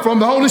help from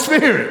the Holy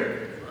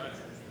Spirit.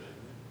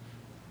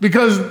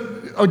 Because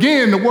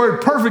again, the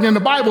word perfect in the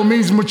Bible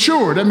means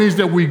mature. That means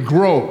that we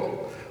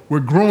grow. We're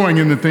growing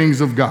in the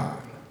things of God.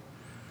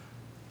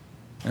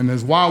 And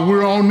that's why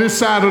we're on this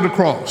side of the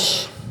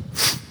cross.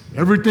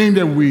 Everything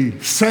that we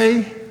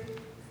say,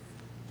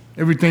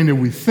 everything that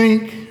we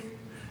think,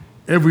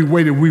 every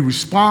way that we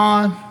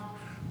respond,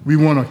 we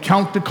want to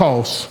count the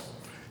cost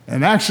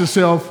and ask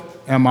yourself,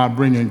 am I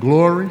bringing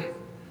glory?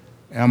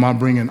 Am I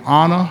bringing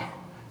honor?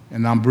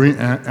 And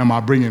am I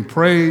bringing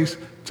praise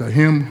to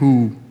him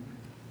who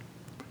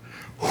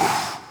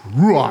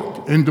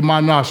ruach into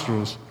my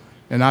nostrils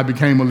and I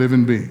became a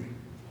living being?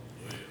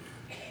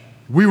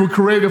 We were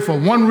created for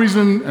one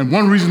reason and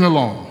one reason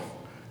alone,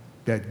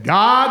 that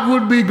God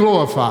would be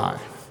glorified,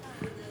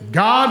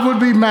 God would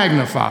be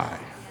magnified,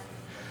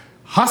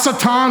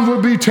 Hasatan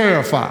would be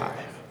terrified,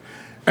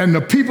 and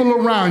the people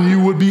around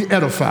you would be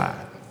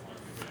edified.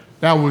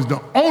 That was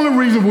the only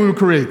reason we were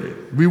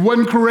created. We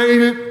wasn't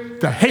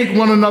created to hate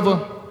one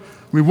another.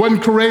 We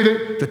wasn't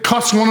created to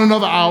cuss one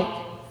another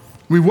out.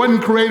 We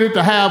wasn't created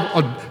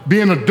to be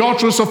in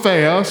adulterous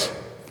affairs.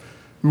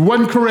 We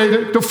wasn't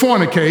created to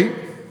fornicate.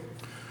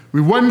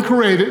 We wasn't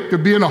created to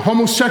be in a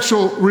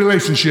homosexual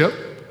relationship.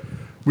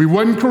 We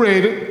wasn't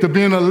created to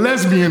be in a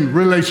lesbian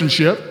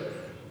relationship.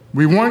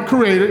 We weren't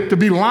created to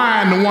be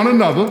lying to one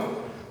another.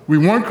 We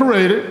weren't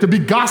created to be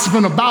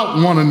gossiping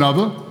about one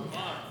another.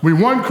 We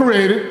weren't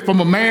created from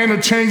a man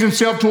to change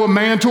himself to a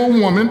man to a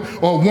woman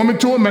or a woman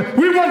to a man.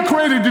 We weren't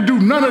created to do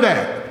none of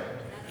that.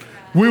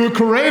 We were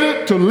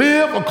created to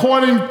live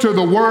according to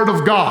the word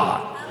of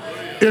God.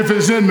 If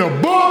it's in the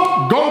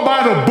book, go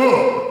by the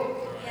book.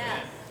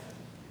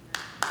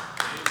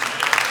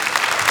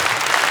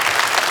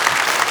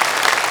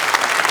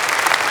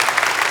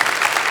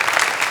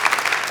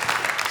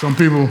 Some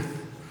people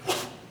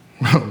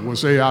will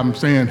say I'm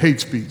saying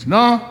hate speech.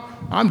 No,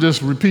 I'm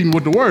just repeating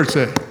what the word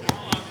said.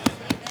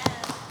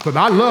 But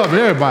I love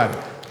everybody.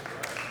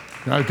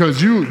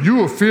 Because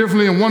you are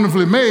fearfully and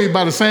wonderfully made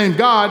by the same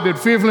God that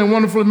fearfully and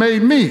wonderfully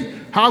made me.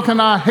 How can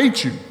I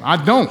hate you? I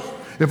don't.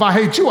 If I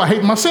hate you, I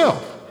hate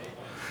myself.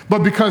 But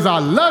because I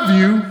love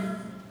you,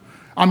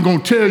 I'm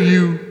going to tell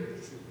you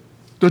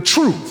the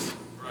truth.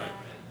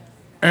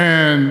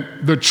 And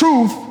the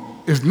truth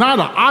is not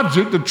an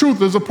object. The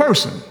truth is a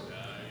person.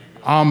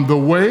 I'm the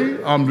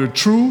way, I'm the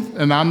truth,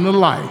 and I'm the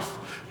life.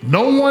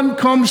 No one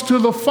comes to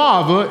the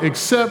Father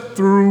except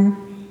through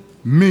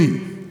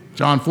me.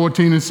 John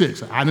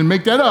 14:6. I didn't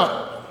make that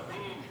up.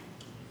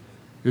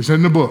 It's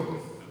in the book.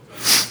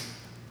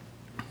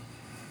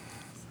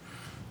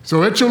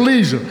 So at your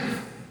leisure,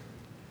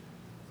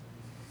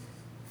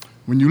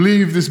 when you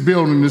leave this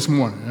building this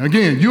morning,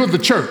 again, you're the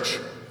church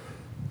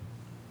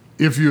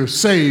if you're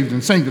saved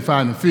and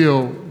sanctified and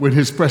filled with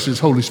his precious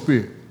Holy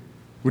Spirit,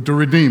 with the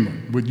Redeemer,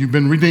 with you've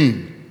been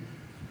redeemed.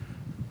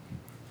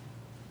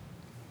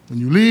 When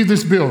you leave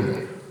this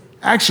building,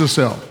 ask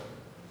yourself,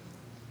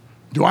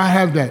 do I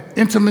have that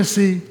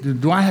intimacy?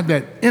 Do I have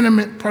that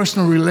intimate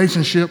personal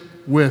relationship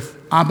with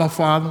Abba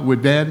Father,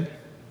 with Daddy?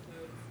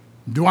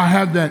 Do I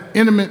have that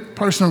intimate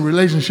personal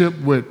relationship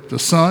with the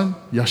Son,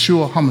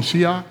 Yeshua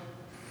HaMashiach?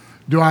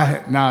 Do I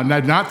have, now,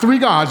 not three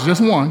gods, just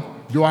one.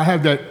 Do I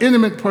have that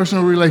intimate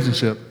personal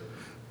relationship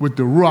with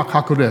the Ruach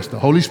HaKodesh, the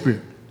Holy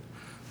Spirit,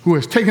 who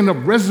has taken up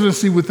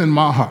residency within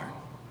my heart?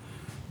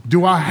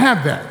 Do I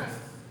have that?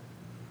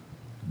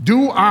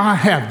 Do I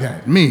have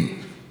that? Me.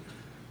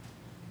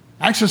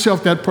 Ask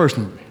yourself that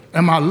personally.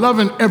 Am I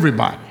loving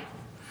everybody?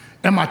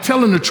 Am I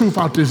telling the truth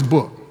out this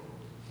book?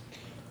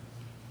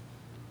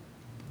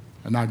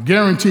 And I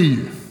guarantee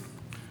you,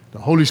 the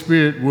Holy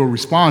Spirit will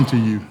respond to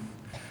you,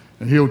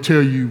 and he'll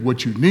tell you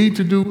what you need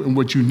to do and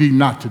what you need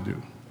not to do.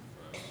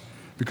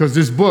 Because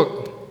this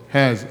book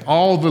has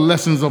all the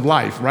lessons of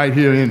life right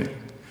here in it,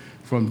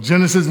 from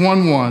Genesis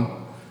 1:1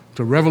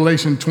 to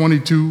Revelation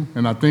 22,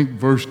 and I think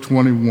verse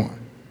 21,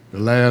 the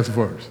last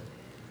verse.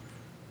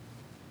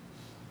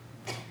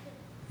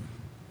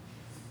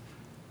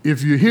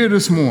 If you're here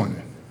this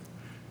morning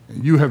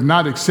and you have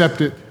not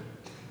accepted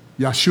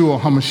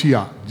Yeshua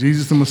HaMashiach,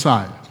 Jesus the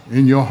Messiah,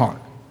 in your heart,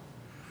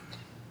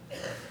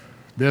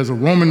 there's a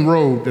Roman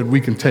road that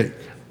we can take.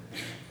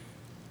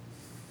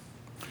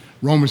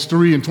 Romans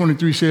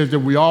 3:23 says that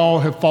we all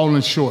have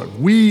fallen short.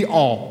 We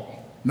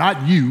all,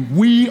 not you,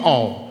 we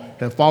all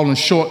have fallen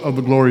short of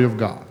the glory of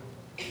God.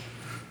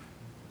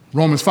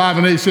 Romans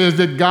 5:8 says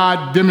that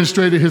God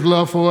demonstrated his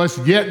love for us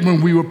yet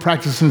when we were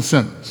practicing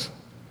sinners.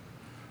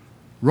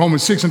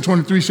 Romans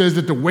 6:23 says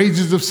that the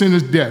wages of sin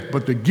is death,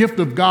 but the gift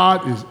of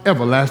God is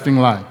everlasting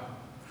life.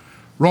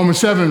 Romans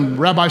 7,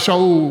 Rabbi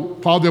Shaul,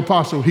 Paul the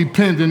Apostle, he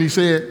penned and he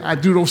said, I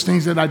do those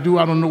things that I do.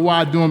 I don't know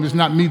why I do them. It's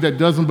not me that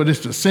does them, but it's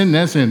the sin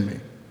that's in me.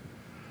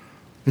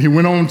 He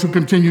went on to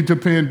continue to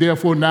pen,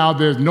 therefore now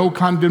there's no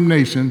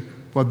condemnation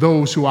for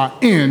those who are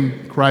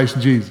in Christ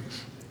Jesus.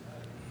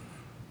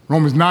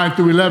 Romans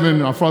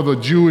 9-11 are for the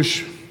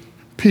Jewish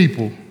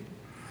people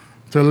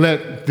to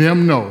let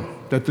them know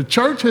that the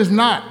church has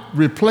not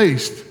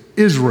replaced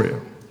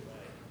Israel.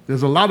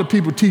 There's a lot of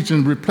people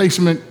teaching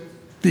replacement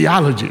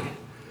theology.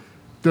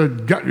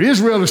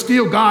 Israel is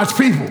still God's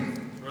people.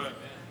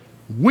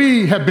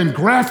 We have been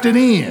grafted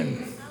in.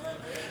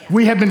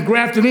 We have been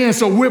grafted in,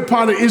 so we're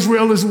part of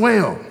Israel as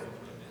well.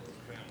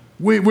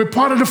 We're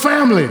part of the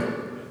family.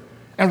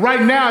 And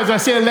right now, as I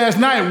said last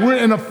night, we're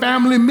in a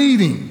family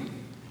meeting.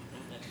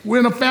 We're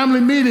in a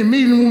family meeting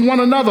with one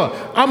another.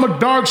 I'm a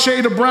dark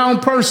shade of brown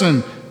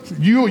person.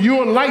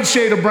 You're a light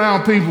shade of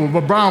brown people,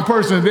 a brown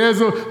person.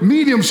 There's a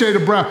medium shade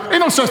of brown. Ain't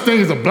no such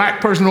thing as a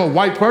black person or a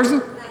white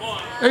person.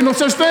 Ain't no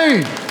such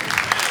thing.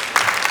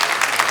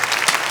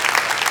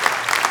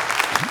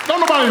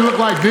 Don't nobody look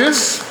like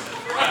this.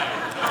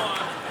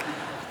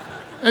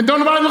 And don't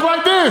nobody look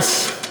like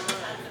this.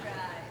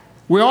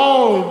 We're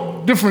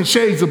all different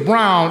shades of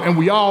brown and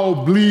we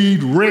all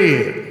bleed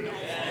red.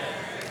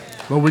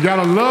 But we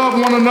gotta love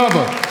one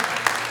another.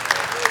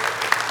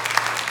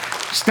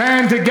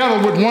 Stand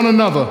together with one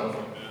another.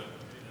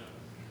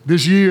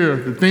 This year,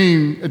 the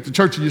theme at the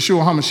Church of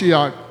Yeshua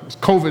HaMashiach is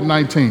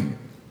COVID-19.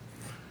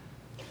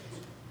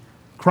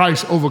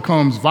 Christ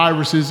overcomes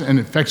viruses and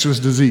infectious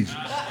diseases.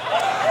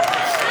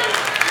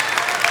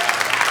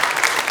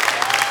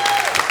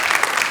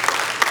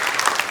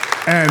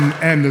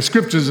 And the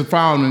scriptures are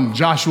found in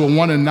Joshua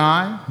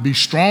 1:9, be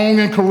strong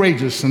and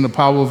courageous in the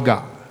power of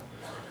God.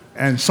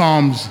 And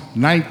Psalms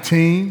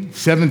 19,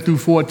 7 through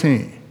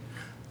 14,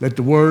 let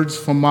the words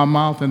from my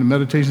mouth and the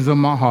meditations of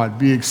my heart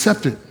be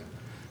accepted,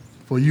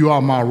 for you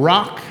are my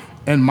rock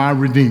and my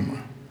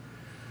redeemer.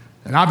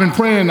 And I've been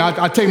praying,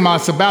 I take my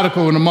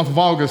sabbatical in the month of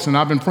August, and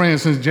I've been praying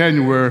since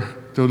January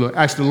to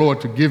ask the Lord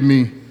to give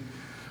me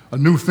a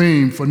new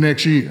theme for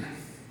next year.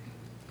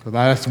 Because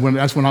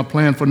that's when I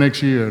plan for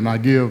next year, and I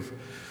give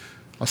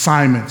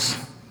assignments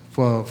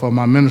for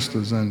my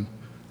ministers, and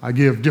I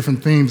give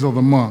different themes of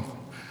the month.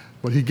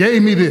 But he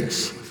gave me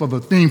this for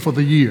the theme for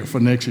the year, for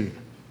next year.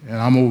 And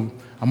I'm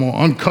gonna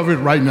uncover it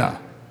right now.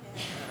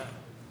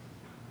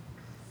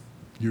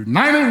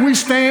 United we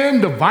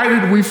stand,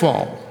 divided we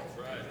fall.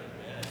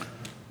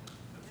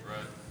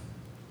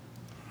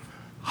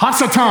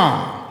 Ha-Satan,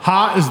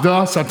 Ha is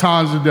the,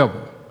 Satan is the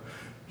devil.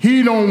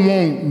 He don't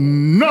want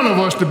none of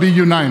us to be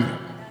united.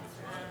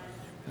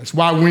 That's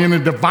why we're in the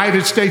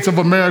divided states of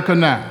America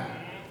now.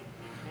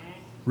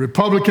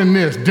 Republican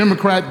this,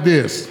 Democrat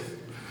this,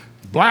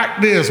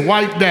 black this,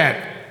 white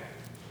that.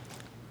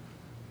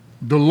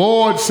 The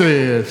Lord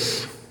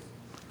says,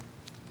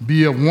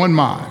 be of one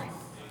mind.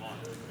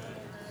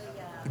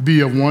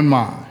 Be of one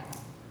mind.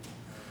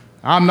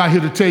 I'm not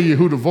here to tell you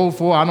who to vote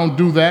for. I don't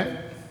do that.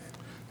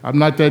 I'm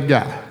not that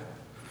guy.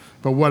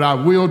 But what I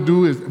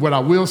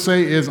will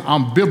say is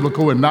I'm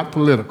biblical and not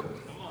political.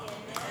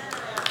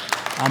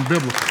 I'm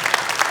biblical.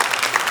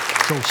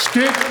 So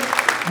stick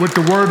with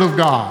the word of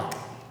God,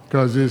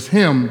 because it's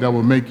him that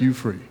will make you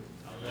free.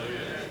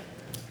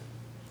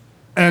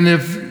 And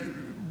if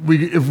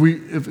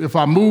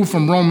I move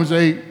from Romans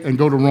 8 and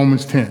go to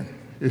Romans 10,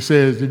 it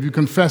says, if you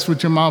confess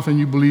with your mouth and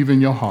you believe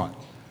in your heart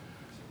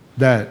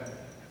that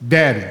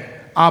Daddy,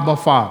 Abba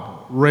Father,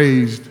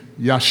 raised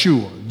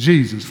Yeshua,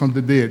 Jesus, from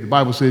the dead, the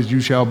Bible says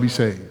you shall be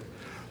saved.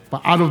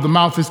 But out of the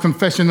mouth is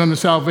confession unto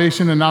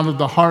salvation, and out of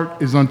the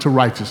heart is unto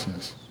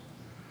righteousness.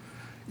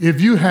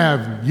 If you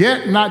have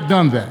yet not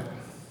done that,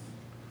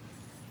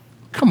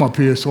 come up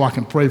here so I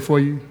can pray for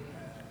you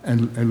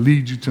and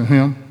lead you to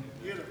him.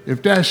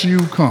 If that's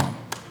you, come.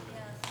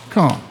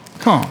 Come.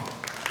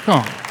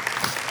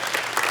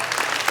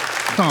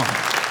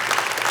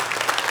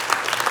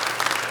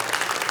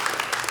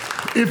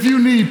 If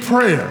you need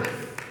prayer,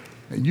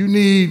 and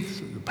the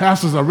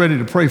pastors are ready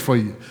to pray for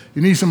you.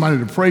 You need somebody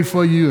to pray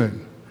for you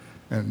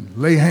and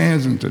lay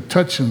hands and to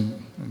touch and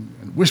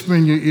whisper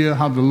in your ear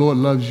how the Lord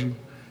loves you.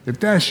 If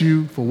that's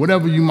you, for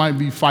whatever you might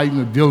be fighting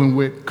or dealing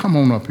with, come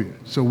on up here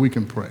so we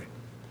can pray.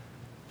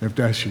 If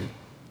that's you,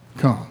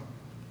 come.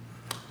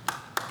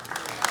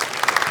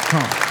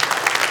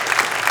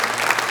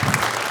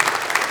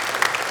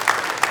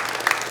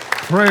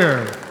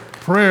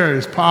 Prayer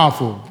is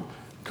powerful.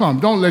 Come,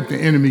 don't let the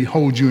enemy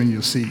hold you in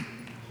your seat.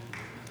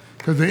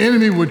 Because the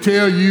enemy will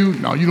tell you,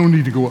 no, you don't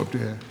need to go up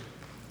there.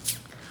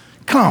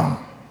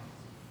 Come,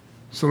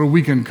 so that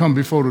we can come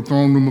before the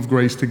throne room of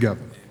grace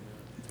together.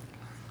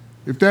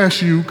 If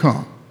that's you,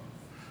 come.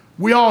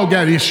 We all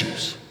got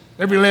issues.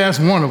 Every last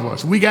one of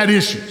us, we got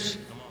issues.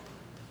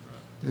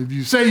 If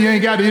you say you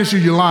ain't got an issue,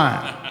 you're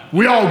lying.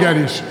 We all got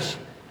issues.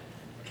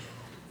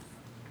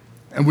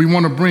 And we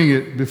want to bring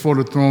it before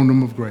the throne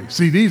room of grace.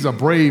 See, these are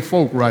brave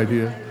folk right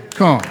here.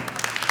 Come.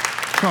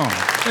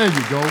 There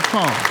you go,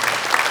 come.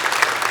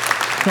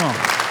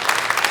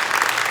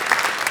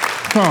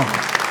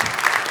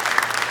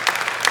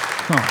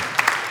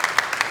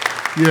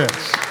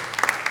 Yes.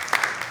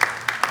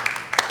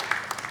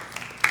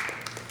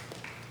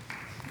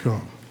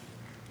 Come.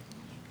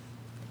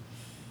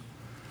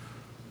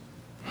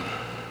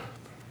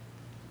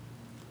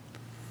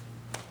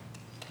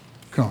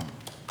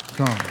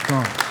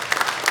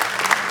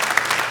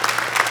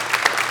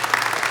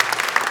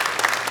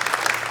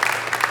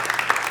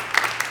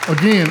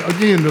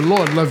 Again, the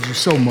Lord loves you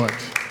so much.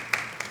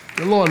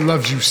 The Lord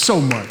loves you so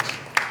much.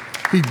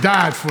 He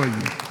died for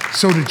you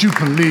so that you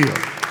can live.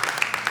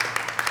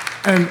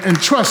 And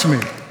trust me,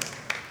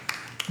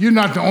 You're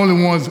not the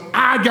only ones.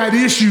 I got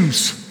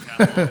issues.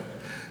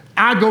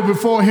 I go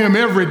before him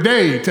every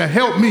day to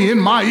help me in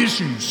my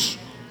issues.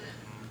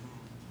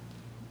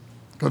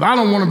 Because I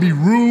don't want to be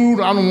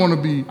rude. I don't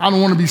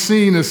want to be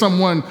seen as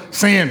someone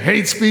saying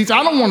hate speech.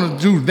 I don't want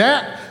to do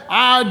that.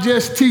 I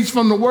just teach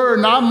from the word,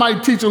 and I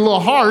might teach a little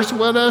harsh.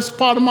 Well, that's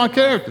part of my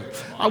character.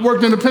 I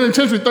worked in the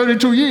penitentiary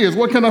 32 years.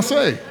 What can I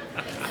say?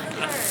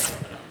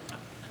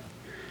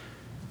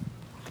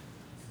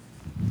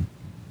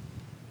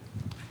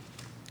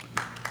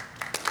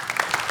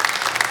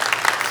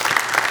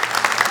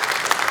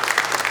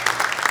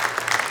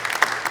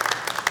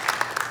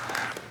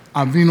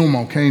 Avinu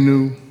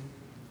Malkeinu,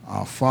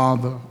 our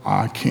Father,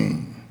 our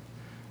King,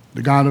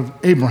 the God of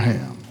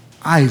Abraham,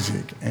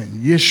 Isaac,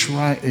 and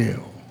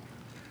Yisrael,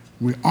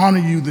 we honor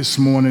you this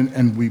morning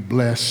and we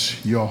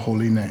bless your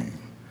holy name.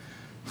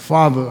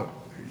 Father,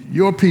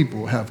 your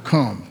people have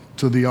come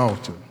to the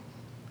altar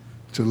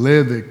to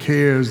lay their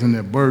cares and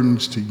their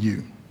burdens to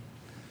you.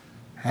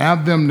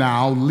 Have them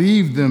now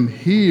leave them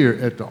here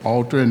at the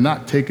altar and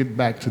not take it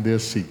back to their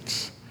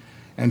seats.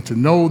 And to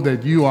know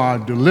that you are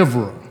a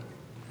deliverer,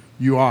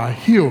 you are a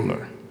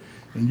healer,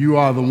 and you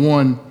are the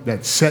one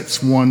that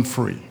sets one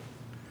free.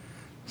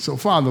 So,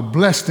 Father,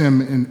 bless them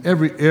in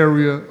every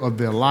area of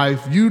their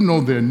life. You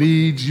know their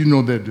needs, you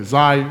know their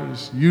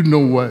desires, you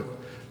know what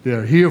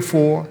they're here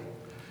for.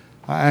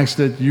 I ask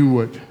that you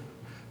would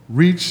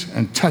reach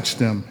and touch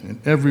them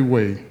in every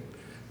way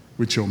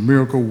with your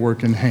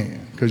miracle-working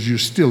hand, because you're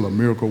still a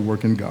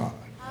miracle-working God.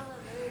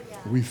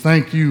 Hallelujah. We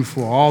thank you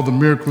for all the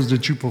miracles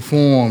that you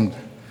performed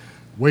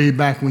way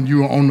back when you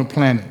were on the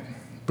planet.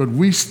 But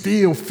we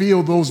still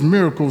feel those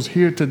miracles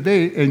here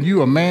today, and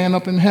you are man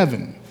up in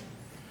heaven.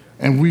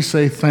 And we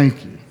say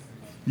thank you.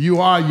 You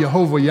are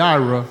Jehovah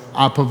Jireh,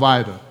 our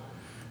provider.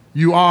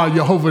 You are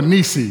Jehovah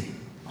Nissi,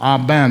 our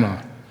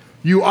banner.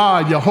 You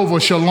are Jehovah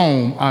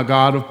Shalom, our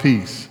God of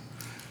peace.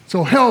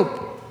 So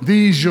help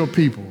these your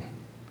people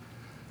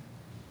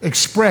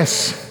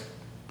express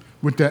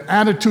with their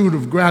attitude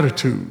of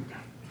gratitude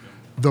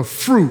the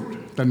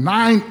fruit, the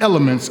 9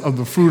 elements of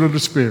the fruit of the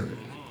Spirit.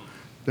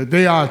 That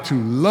they are to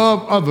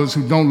love others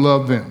who don't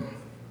love them.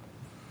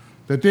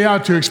 That they are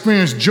to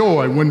experience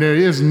joy when there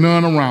is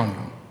none around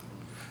them.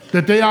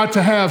 That they are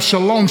to have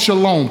shalom,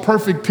 shalom,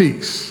 perfect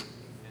peace.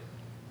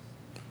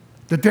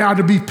 That they are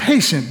to be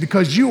patient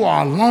because you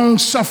are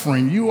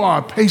long-suffering. You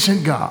are a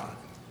patient God.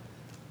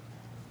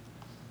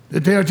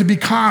 That they are to be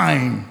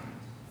kind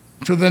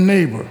to their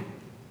neighbor.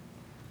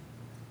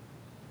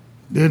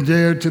 They're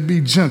there to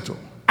be gentle.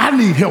 I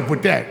need help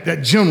with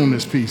that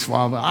gentleness piece,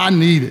 Father. I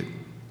need it.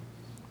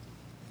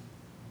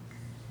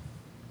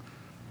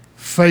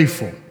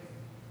 Faithful,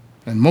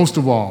 and most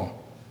of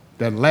all,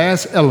 that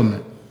last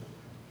element,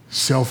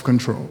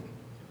 self-control.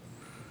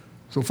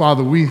 So,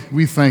 Father, we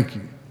thank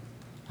you.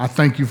 I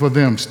thank you for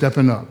them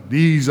stepping up.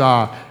 These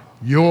are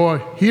your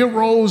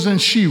heroes and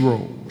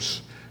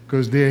sheroes,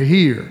 because they're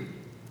here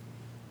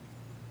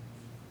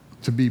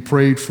to be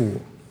prayed for.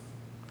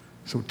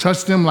 So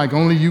touch them like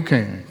only you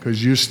can,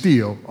 because you're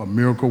still a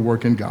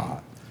miracle-working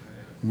God.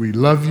 We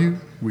love you,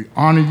 we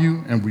honor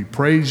you, and we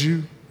praise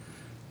you.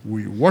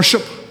 We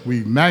worship,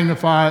 we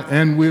magnify,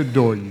 and we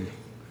adore you.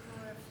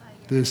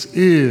 This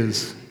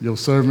is your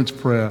servant's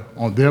prayer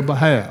on their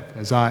behalf.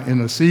 As I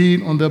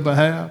intercede on their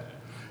behalf,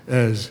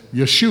 as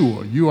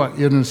Yeshua, you are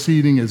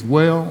interceding as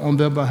well on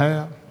their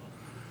behalf.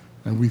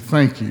 And we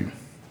thank you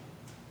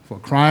for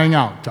crying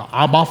out to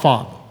Abba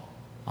Father,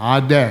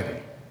 our Daddy,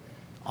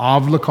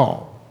 Av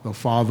Lakal, the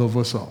Father of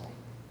us all.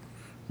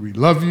 We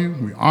love you,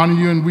 we honor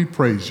you, and we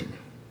praise you.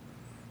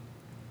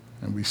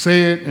 And we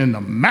say it in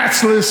the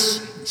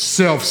matchless,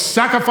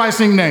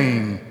 self-sacrificing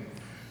name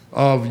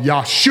of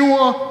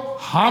Yeshua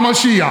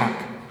HaMashiach,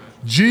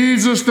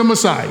 Jesus the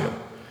Messiah,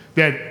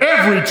 that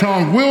every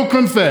tongue will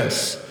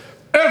confess,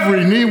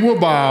 every knee will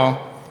bow,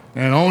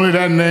 and only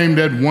that name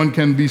that one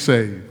can be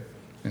saved.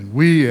 And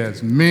we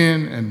as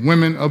men and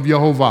women of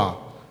Yehovah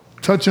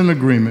touch an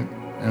agreement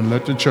and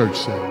let the church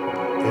say,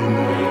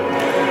 amen.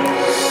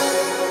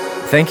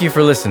 Thank you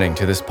for listening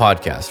to this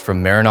podcast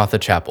from Maranatha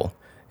Chapel.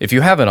 If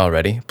you haven't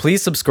already,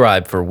 please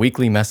subscribe for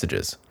weekly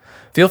messages.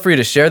 Feel free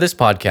to share this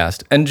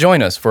podcast and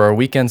join us for our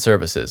weekend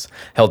services,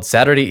 held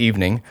Saturday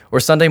evening or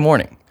Sunday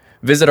morning.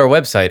 Visit our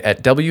website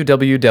at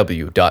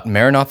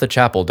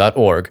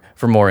www.maranathachapel.org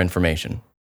for more information.